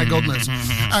 Oh my goodness.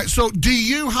 So do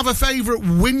you have a favourite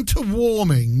winter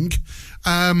warming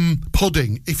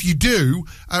pudding? If you do,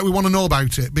 we want to know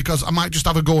about it because I might just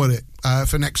have a go at it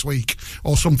for next week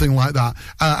or something like that,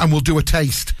 and we'll do a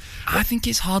taste. I think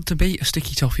it's hard to beat a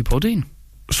sticky toffee pudding.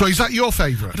 So is that your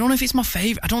favourite? I don't know if it's my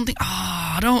favourite. I don't think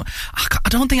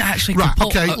I actually. Right.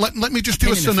 Okay. Let me just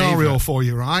do a scenario for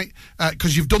you, right?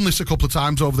 Because you've done this a couple of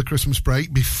times over the Christmas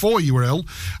break before you were ill.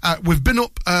 We've been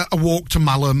up a walk to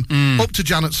Malham, up to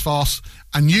Janet's Foss,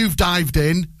 and you've dived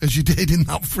in as you did in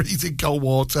that freezing cold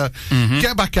water.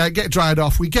 Get back out, get dried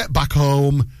off. We get back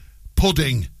home.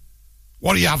 Pudding.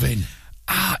 What are you having?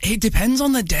 It depends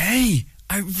on the day.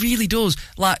 It really does.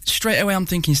 Like, straight away I'm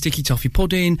thinking sticky toffee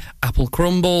pudding, apple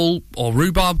crumble, or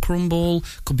rhubarb crumble.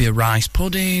 Could be a rice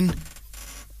pudding.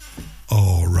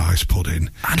 Oh, rice pudding.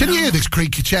 Can you hear this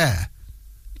creaky chair?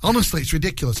 Honestly, it's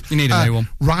ridiculous. You need a new one.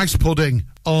 Rice pudding.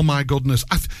 Oh, my goodness.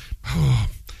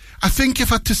 I think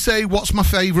if I had to say what's my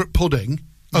favourite pudding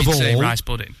of all... say rice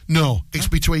pudding. No, it's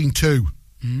between two.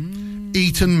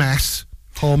 Eton Mess,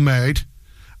 homemade,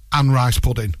 and rice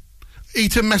pudding.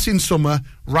 Eton Mess in summer,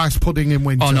 rice pudding in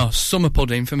winter. Oh, no, summer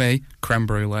pudding for me, creme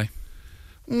brulee.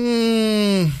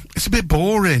 It's a bit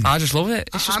boring. I just love it.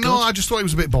 It's just I know, good. I just thought it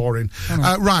was a bit boring.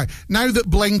 Right, now that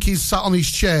Blenky's sat on his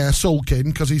chair sulking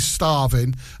because he's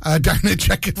starving down a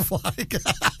checkered flag.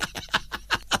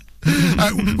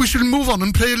 We should move on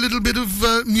and play a little bit of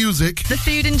music. The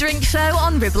Food and Drink Show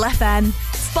on Ribble FM.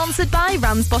 Sponsored by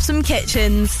Ramsbottom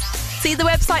Kitchens. See the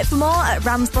website for more at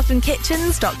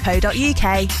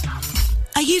ramsbottomkitchens.co.uk.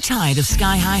 Are you tired of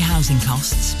sky-high housing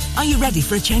costs? Are you ready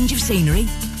for a change of scenery?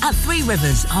 At Three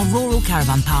Rivers, our rural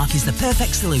caravan park is the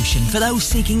perfect solution for those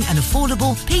seeking an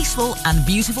affordable, peaceful and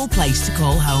beautiful place to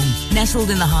call home. Nestled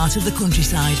in the heart of the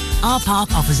countryside, our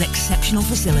park offers exceptional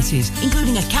facilities,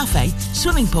 including a cafe,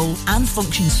 swimming pool and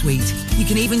function suite. You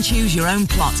can even choose your own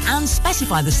plot and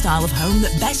specify the style of home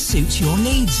that best suits your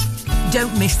needs.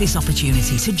 Don't miss this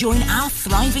opportunity to join our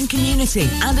thriving community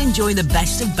and enjoy the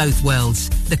best of both worlds.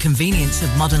 The convenience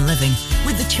of modern living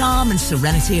with the charm and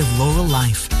serenity of rural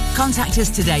life. Contact us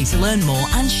today to learn more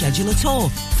and schedule a tour.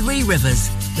 Three Rivers,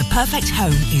 the perfect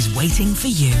home is waiting for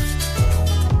you.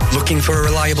 Looking for a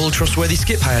reliable, trustworthy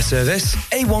skip hire service?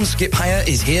 A1 Skip Hire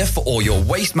is here for all your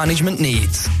waste management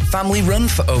needs. Family run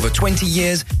for over 20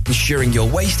 years, ensuring your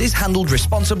waste is handled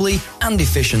responsibly and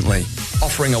efficiently.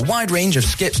 Offering a wide range of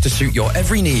skips to suit your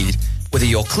every need, whether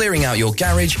you're clearing out your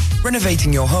garage,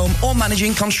 renovating your home or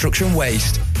managing construction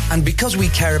waste. And because we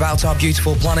care about our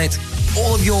beautiful planet,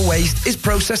 all of your waste is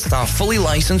processed at our fully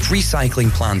licensed recycling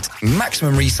plant,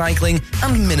 maximum recycling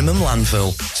and minimum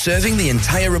landfill, serving the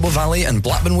entire Ribble Valley and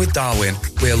Blackburn with Darwen.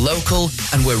 We're local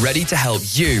and we're ready to help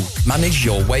you manage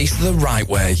your waste the right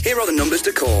way. Here are the numbers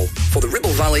to call. For the Ribble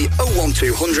Valley,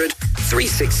 01200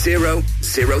 360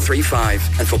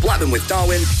 035. And for Blackburn with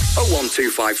Darwen,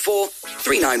 01254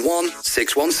 391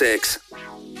 616.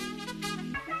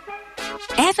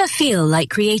 Ever feel like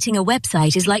creating a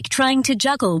website is like trying to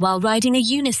juggle while riding a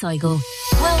unicycle?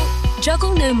 Well,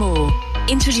 juggle no more.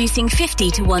 Introducing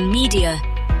 50-1 Media.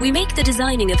 We make the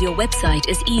designing of your website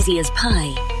as easy as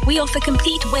pie. We offer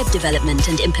complete web development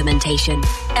and implementation.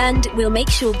 And we'll make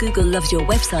sure Google loves your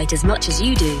website as much as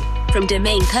you do. From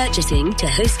domain purchasing to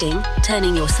hosting,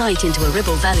 turning your site into a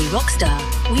Ribble Valley rockstar,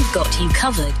 we've got you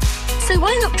covered. So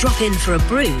why not drop in for a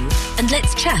brew and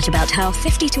let's chat about how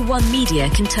 50-1 Media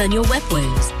can turn your web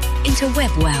woes into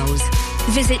web wows.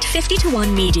 Visit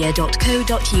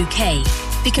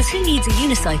 50to1media.co.uk because who needs a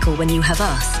unicycle when you have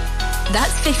us?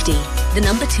 That's 50, the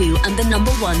number 2 and the number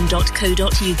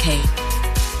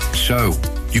 1.co.uk. So,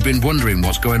 you've been wondering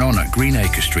what's going on at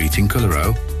Greenacre Street in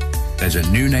Clitheroe? There's a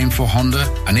new name for Honda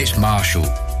and it's Marshall.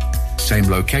 Same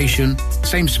location,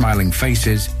 same smiling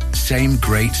faces, same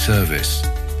great service.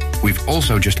 We've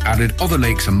also just added other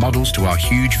lakes and models to our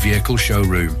huge vehicle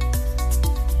showroom.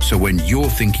 So when you're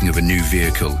thinking of a new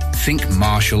vehicle, think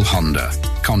Marshall Honda.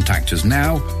 Contact us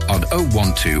now on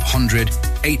 01200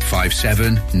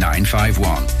 857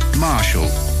 951. Marshall,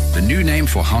 the new name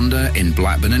for Honda in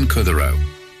Blackburn and Clitheroe.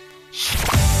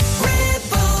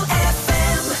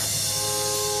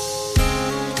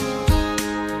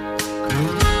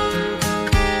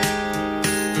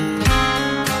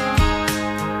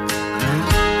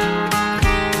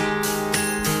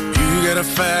 A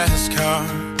fast car,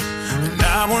 and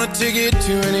I wanna take it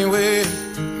to anywhere.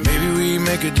 Maybe we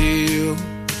make a deal.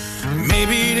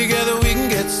 Maybe together we can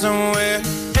get somewhere.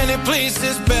 Any place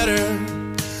is better.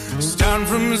 Starting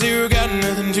from zero, got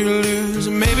nothing to lose.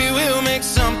 Maybe we'll make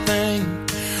something.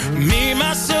 Me,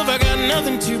 myself, I got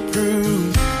nothing to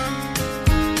prove.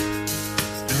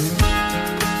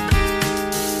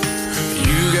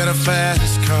 You got a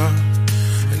fast car.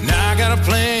 I got a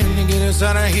plan to get us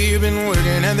out of here. Been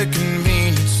working at the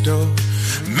convenience store.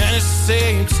 Managed to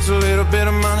save just a little bit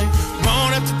of money.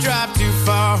 Won't have to drive too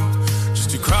far.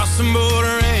 Just to cross the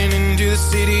border and into the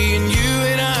city. And you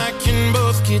and I can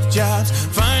both get jobs.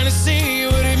 Finally see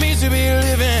what it means to be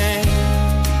living.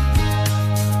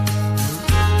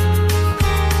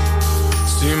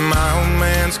 See, my old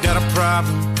man's got a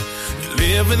problem. You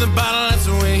live with a bottle, that's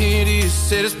the way it is.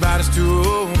 Said his body's too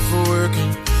old for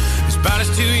working.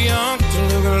 Body's too young to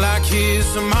look like his.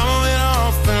 So mama went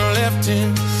off and left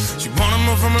him. She wanted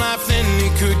more from life than he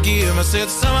could give. I said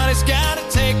somebody's gotta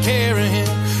take care of him.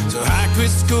 So I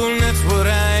quit school and that's what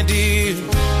I did.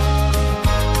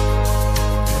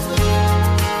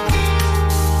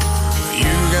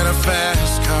 You got a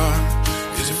fast car.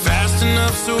 Is it fast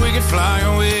enough so we can fly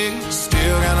away?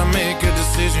 Still gotta make a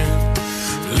decision.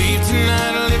 Leave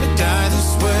tonight or live and die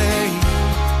this way.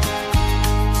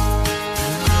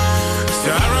 So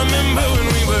I remember when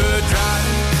we were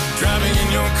driving in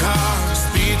your car.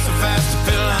 Speed so fast it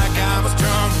felt like I was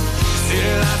drunk. City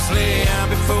lights lay out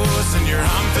before us and your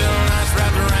arm felt nice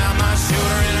wrapped around my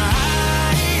shoulder. And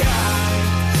I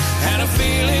had a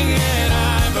feeling that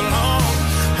I belonged.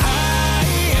 I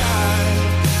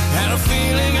had a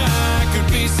feeling I could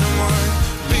be someone,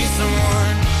 be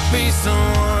someone, be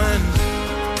someone.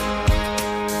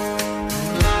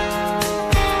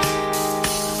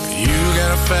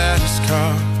 fast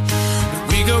car. But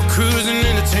we go cruising,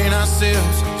 entertain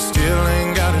ourselves. Still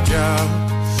ain't got a job.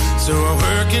 So I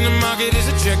work in the market as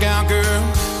a checkout girl.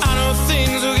 I know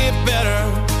things will get better.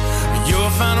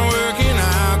 You'll find work and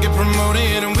I'll get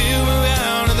promoted, and we'll move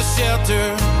out of the shelter,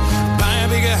 buy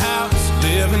a bigger house,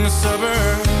 live in the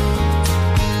suburbs.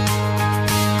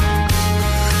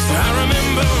 So I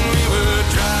remember when we were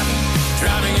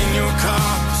driving in your car.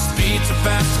 Speed so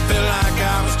fast I felt like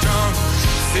I was drunk.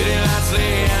 City lights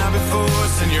lay out before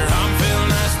us, and your arm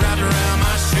felt nice wrapped around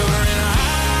my shoulder. And I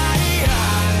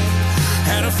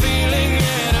had a feeling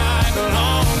that I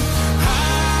belonged. I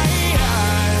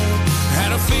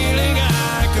had a feeling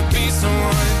I could be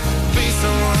someone, be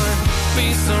someone,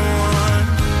 be someone.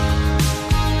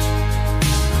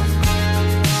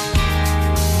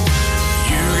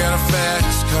 You got a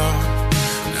fast car,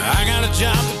 I got a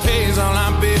job that pays all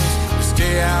our bills. We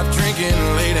stay out drinking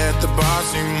late at the bar,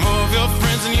 see more of your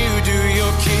friends than you do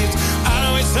your kids. I'd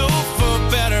always hope for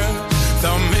better,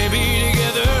 thought maybe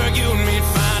together you and me'd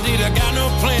find it. I got no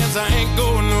plans, I ain't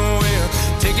going nowhere.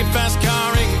 Take your fast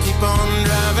car and keep on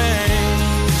driving.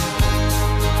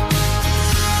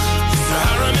 So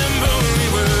I remember when we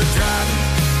were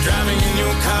driving in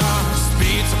your car.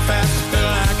 Speed so fast I felt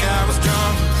like I was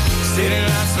drunk. City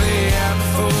lights lay out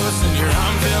before us, and your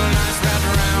arm felt nice wrapped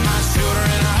around my shoulder.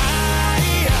 And I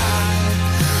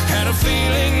had a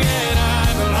feeling that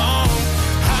I belonged.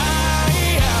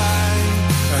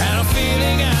 I had a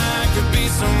feeling I could be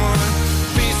someone,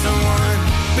 be someone,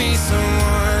 be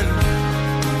someone.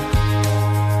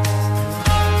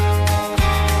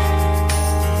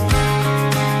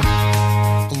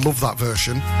 Love that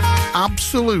version.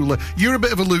 Absolutely. You're a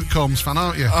bit of a Luke Combs fan,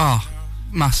 aren't you? Oh,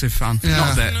 massive fan. Yeah.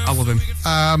 Not a bit. I love him.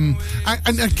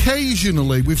 And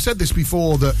occasionally, we've said this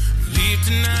before, that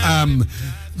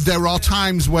there are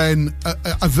times when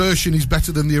a version is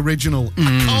better than the original.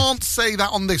 I can't say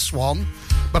that on this one,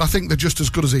 but I think they're just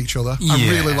as good as each other. Yeah. I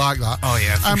really like that. Oh,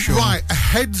 yeah, for sure. Right, a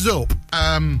heads up.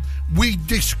 We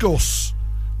discuss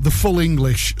the full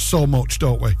English so much,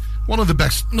 don't we? One of the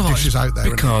best dishes out there.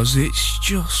 Because it's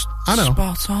just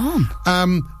spot on.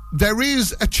 There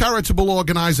is a charitable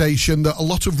organisation that a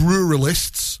lot of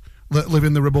ruralists that live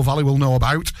in the Ribble Valley will know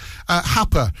about.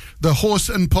 HAPA, the Horse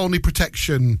and Pony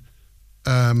Protection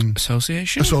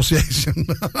Association.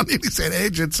 I nearly said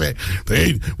agency.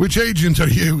 Which agent are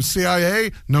you?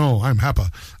 CIA? No, I'm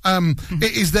HAPA.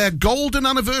 It is their golden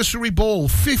anniversary ball.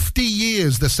 50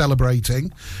 years they're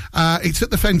celebrating. It's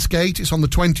at the Fence Gate. It's on the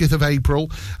 20th of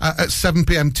April at 7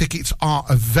 p.m. Tickets are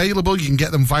available. You can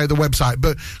get them via the website.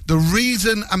 But the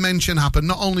reason I mention HAPA,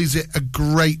 not only is it a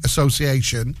great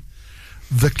association,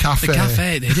 the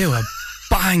cafe, they do a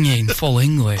banging full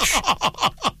English.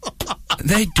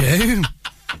 They do.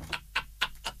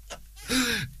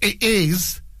 It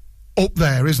is up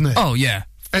there, isn't it? Oh, yeah.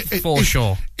 For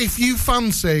sure. If you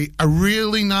fancy a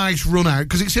really nice run out,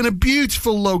 because it's in a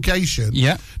beautiful location.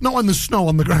 Yeah. Not when there's snow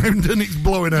on the ground and it's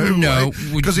blowing out. No,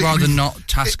 we'd rather not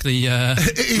task the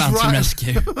mountain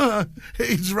rescue.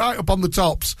 It's right up on the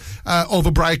tops,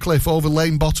 over Briarcliff, over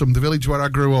Lane Bottom, the village where I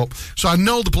grew up. So I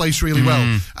know the place really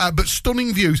well. But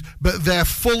stunning views, but their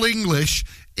full English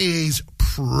is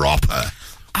proper.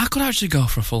 I could actually go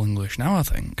for a full English now, I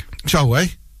think. Shall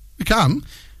we? We can.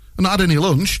 I've not had any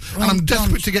lunch, and I'm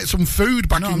desperate to get some food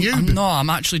back in you. I'm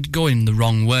actually going the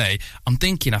wrong way. I'm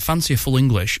thinking I fancy a full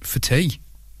English for tea.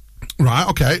 Right,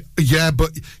 okay. Yeah,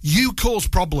 but you cause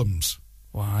problems.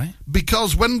 Why?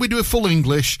 Because when we do a full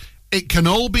English, it can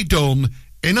all be done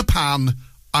in a pan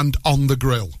and on the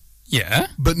grill. Yeah?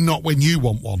 But not when you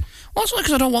want one. Well, that's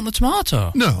because I don't want the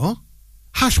tomato. No.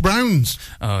 Hash browns.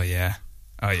 Oh, yeah.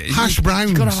 Hash browns.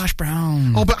 You've got to have hash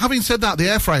browns. Oh, but having said that, the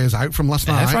air fryer's out from last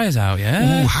night. Air fryer's out,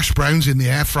 yeah. Ooh, hash browns in the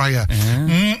air fryer.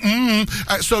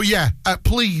 Yeah.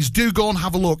 Please do go and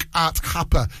have a look at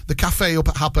HAPA, the cafe up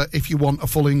at HAPA, if you want a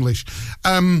full English.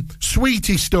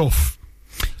 Sweetie stuff.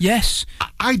 Yes.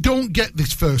 I don't get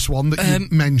this first one that you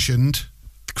mentioned.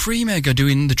 Cream Egg are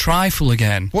doing the trifle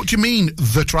again. What do you mean,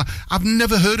 the trifle? I've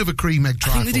never heard of a Cream Egg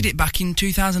trifle. I think they did it back in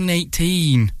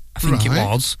 2018, I think it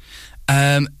was.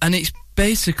 And it's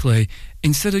basically,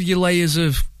 instead of your layers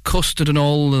of custard and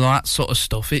all of that sort of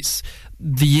stuff, it's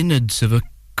the innards of a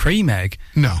cream egg.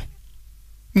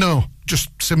 No, just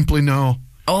simply no.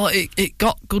 Oh, it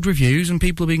got good reviews and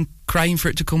people have been crying for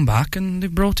it to come back, and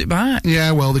they've brought it back.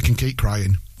 Yeah, well, they can keep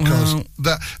crying. Because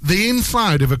the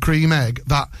inside of a cream egg,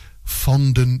 that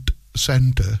fondant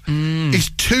centre, is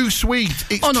too sweet.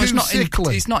 It's too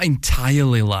sickly. It's not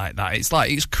entirely like that. It's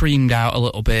like it's creamed out a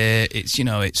little bit. It's,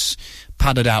 it's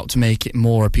padded out to make it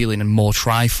more appealing and more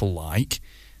trifle-like.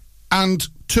 And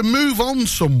to move on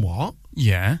somewhat...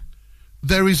 Yeah.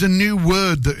 there is a new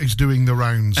word that is doing the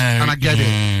rounds, and I get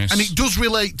yes. it. And it does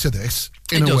relate to this,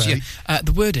 in a way. Yeah.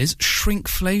 The word is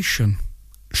shrinkflation.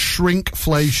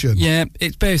 Shrinkflation. Yeah,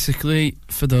 it's basically,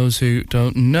 for those who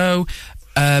don't know,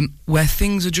 where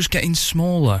things are just getting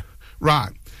smaller.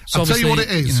 Right. So I'll tell you what it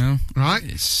is, you know, right?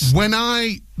 When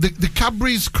the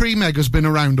Cadbury's cream egg has been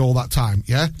around all that time,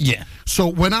 yeah? Yeah. So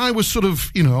when I was sort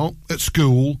of, at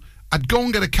school, I'd go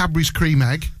and get a Cadbury's cream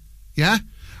egg, yeah?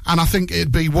 And I think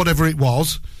it'd be whatever it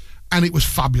was, and it was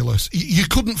fabulous. You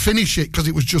couldn't finish it because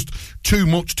it was just too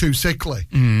much, too sickly.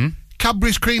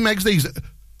 Cadbury's cream eggs,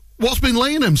 what's been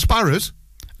laying them? Sparrows?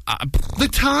 They're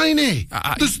tiny.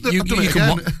 You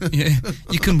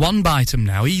can one bite them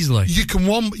now easily. You can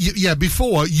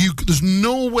before there's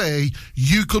no way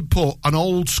you could put an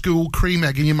old school cream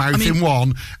egg in your mouth in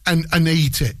one and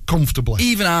eat it comfortably.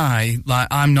 Even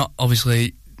I'm not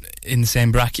obviously in the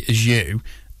same bracket as you,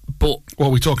 but what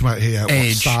are we talking about here?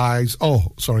 Age. What size?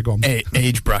 Oh, sorry, go on.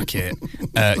 Age bracket.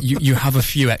 You have a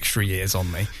few extra years on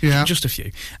me. Yeah, just a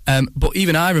few. But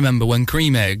even I remember when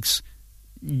cream eggs,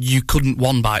 you couldn't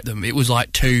one bite them. It was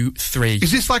like 2, 3.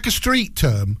 Is this like a street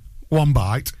term? One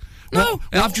bite? No,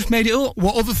 I've just made it up.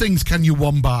 What other things can you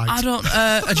one bite? I don't.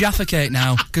 A Jaffa cake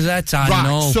now because they're tiny and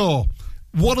all. So,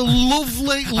 what a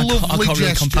lovely, I got gesture.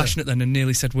 really compassionate then and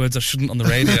nearly said words I shouldn't on the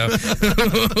radio.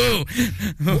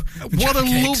 What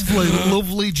a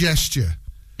lovely gesture.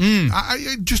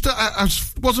 I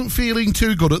wasn't feeling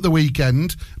too good at the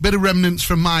weekend. Bit of remnants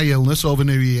from my illness over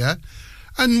New Year.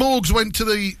 And Morgs went to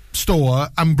the store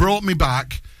and brought me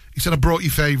back. He said, I brought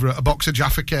your favourite, a box of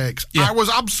Jaffa cakes. Yeah. I was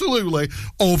absolutely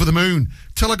over the moon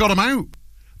till I got them out.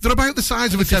 They're about the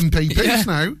size of a 10p piece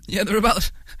now. Yeah, they're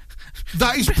about...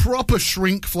 That is proper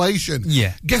shrinkflation.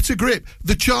 Yeah. Get a grip.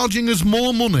 They're charging us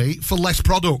more money for less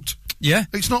product. Yeah.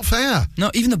 It's not fair.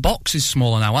 No, even the box is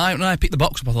smaller now. When I picked the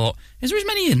box up, I thought, is there as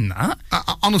many in that?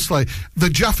 Honestly, the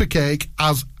Jaffa cake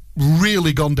has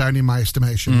really gone down in my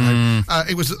estimation now.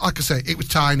 It was, like I say, it was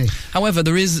tiny. However,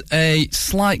 there is a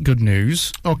slight good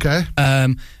news. Okay.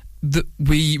 That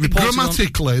we reported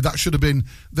grammatically, that should have been,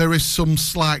 there is some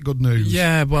slight good news.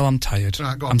 Yeah, well, I'm tired.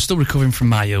 Right, go on. I'm still recovering from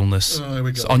my illness. Oh, there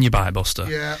we go. It's on your bite, Buster.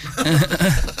 Yeah.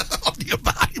 On your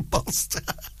bite, Buster.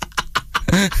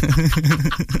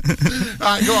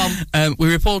 Right, go on.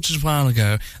 We reported a while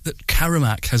ago that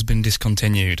Karamak has been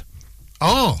discontinued.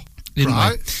 Oh, didn't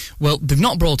right. we? Well, they've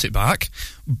not brought it back,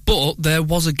 but there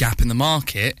was a gap in the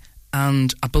market,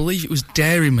 and I believe it was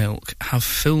Dairy Milk have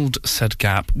filled said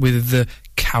gap with the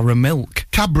Caramilk.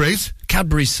 Cadbury's,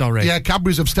 sorry. Yeah,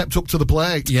 Cadbury's have stepped up to the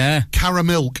plate. Yeah.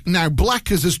 Caramilk. Now,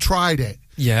 Blackers has tried it.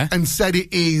 Yeah. And said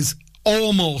it is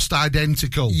almost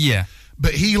identical. Yeah.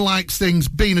 But he likes things,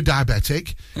 being a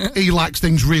diabetic, he likes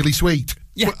things really sweet.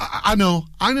 Yeah. Well,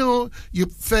 I know, your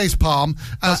face palm.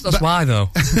 That's why, though.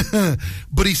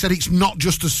 But he said it's not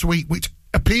just as sweet, which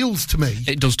appeals to me.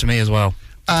 It does to me as well.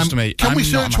 To me. Can we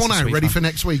I'm not search a one out ready for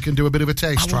next week and do a bit of a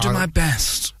taste trial? I will do my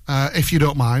best. If you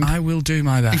don't mind. I will do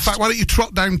my best. In fact, why don't you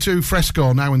trot down to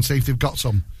Fresco now and see if they've got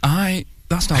some?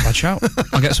 That's not a bad shout.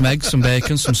 I'll get some eggs, some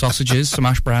bacon, some sausages, some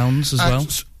hash browns as well.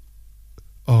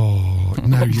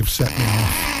 Now you've set me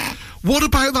off. What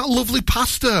about that lovely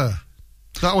pasta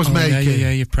that I was making?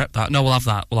 Yeah, you prepped that. No, we'll have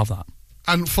that.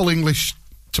 And full English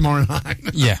tomorrow night.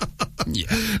 Yeah.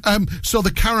 So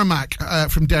the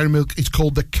Karamak from Dairy Milk is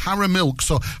called the Caramilk.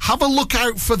 So have a look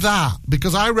out for that,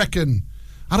 because I reckon,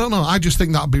 I don't know, I just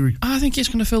think that'll be... I think it's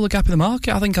going to fill the gap in the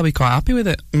market. I think I'll be quite happy with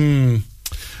it.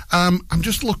 I'm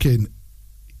just looking.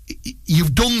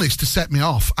 You've done this to set me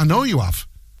off. I know you have.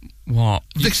 What?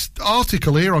 This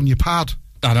article here on your pad.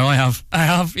 I know I have,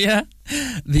 yeah.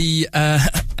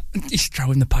 He's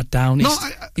throwing the pad down.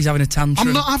 He's having a tantrum.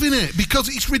 I'm not having it, because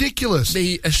it's ridiculous.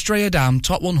 The Estrella Damm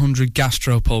Top 100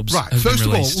 gastropubs. Right, first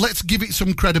of all, let's give it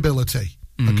some credibility,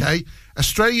 okay?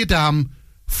 Estrella Damm,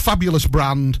 fabulous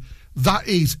brand. That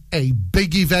is a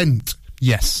big event.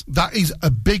 Yes. That is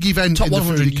a big event Top in the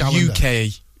 100 foodie calendar.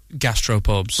 UK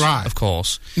gastropubs, right? Of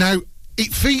course. Now,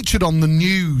 it featured on the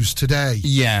news today.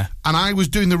 Yeah. And I was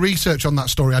doing the research on that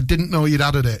story. I didn't know you'd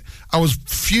added it. I was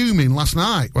fuming last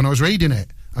night when I was reading it,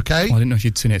 okay? Well, I didn't know if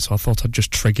you'd seen it, so I thought I'd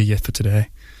just trigger you for today.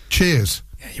 Cheers.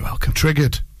 Yeah, you're welcome.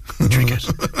 Triggered. Triggered.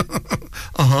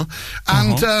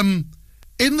 And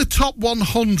in the top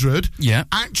 100, yeah,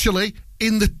 actually,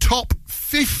 in the top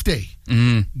 50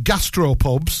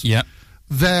 gastropubs,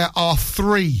 there are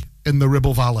 3 in the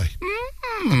Ribble Valley.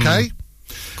 Okay?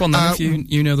 Go on then, if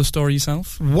you know the story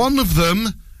yourself. One of them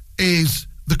is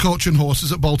the Coach and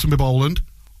Horses at Bolton Bowland.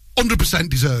 100%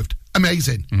 deserved.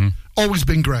 Amazing. Always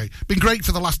been great. Been great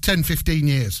for the last 10, 15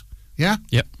 years. Yeah?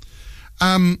 Yep.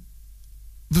 The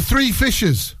Three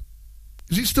Fishers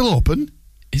Is it still open?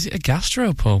 Is it a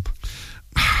gastropub?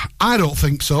 I don't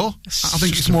think so. I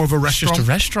think it's more of a restaurant. It's just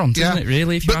a restaurant, isn't it,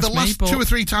 really, if you But ask the last me? 2 or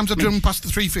 3 times I've driven past the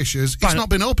Three Fishes, it's not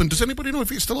been open. Does anybody know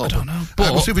if it's still open? I don't know.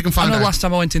 But we'll see if we can find I know out. last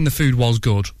time I went in, the food was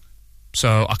good.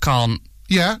 So I can't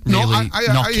really knock I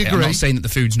it. agree. I'm not saying that the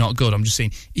food's not good. I'm just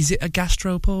saying, is it a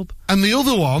gastropub? And the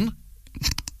other one...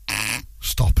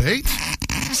 Stop it.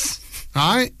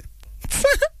 Right?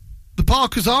 The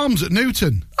Parker's Arms at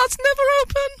Newton. That's never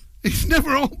open. It's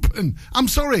never open. I'm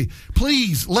sorry.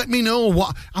 Please let me know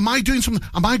what. Am I doing something?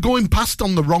 Am I going past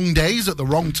on the wrong days at the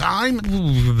wrong time?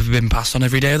 We've been past on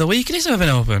every day of the week and it's never been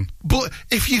open. But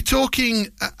if you're talking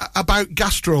about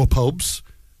gastropubs,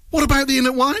 what about the Inn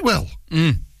at Whitewell?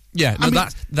 Yeah, no,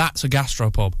 that's a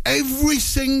gastropub. Every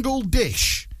single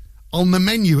dish on the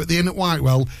menu at the Inn at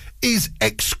Whitewell is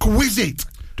exquisite.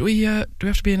 Do we have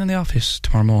to be in the office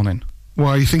tomorrow morning?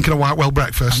 Why are you thinking of Whitewell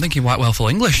breakfast? I'm thinking Whitewell full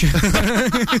English.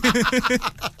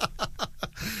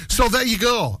 So there you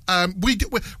go.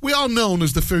 We are known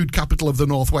as the food capital of the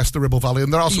Northwest, the Ribble Valley,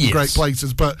 and there are some great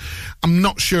places, but I'm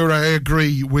not sure I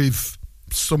agree with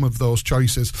some of those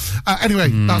choices. Anyway,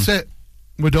 that's it.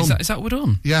 We're done. Is that we're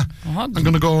done? Yeah. I'm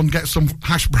going to go and get some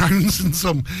hash browns and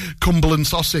some Cumberland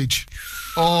sausage.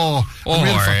 I'm really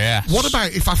yes. What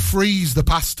about if I freeze the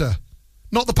pasta?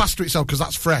 Not the pasta itself, because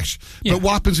that's fresh. Yeah. But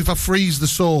what happens if I freeze the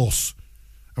sauce?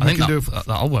 And I think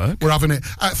that'll work. We're having it.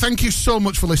 Thank you so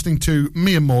much for listening to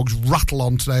me and Morgs rattle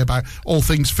on today about all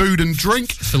things food and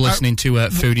drink. For listening to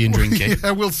Foodie and Drinking.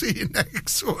 Yeah, we'll see you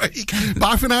next week.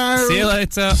 Bye for now. See you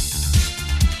later.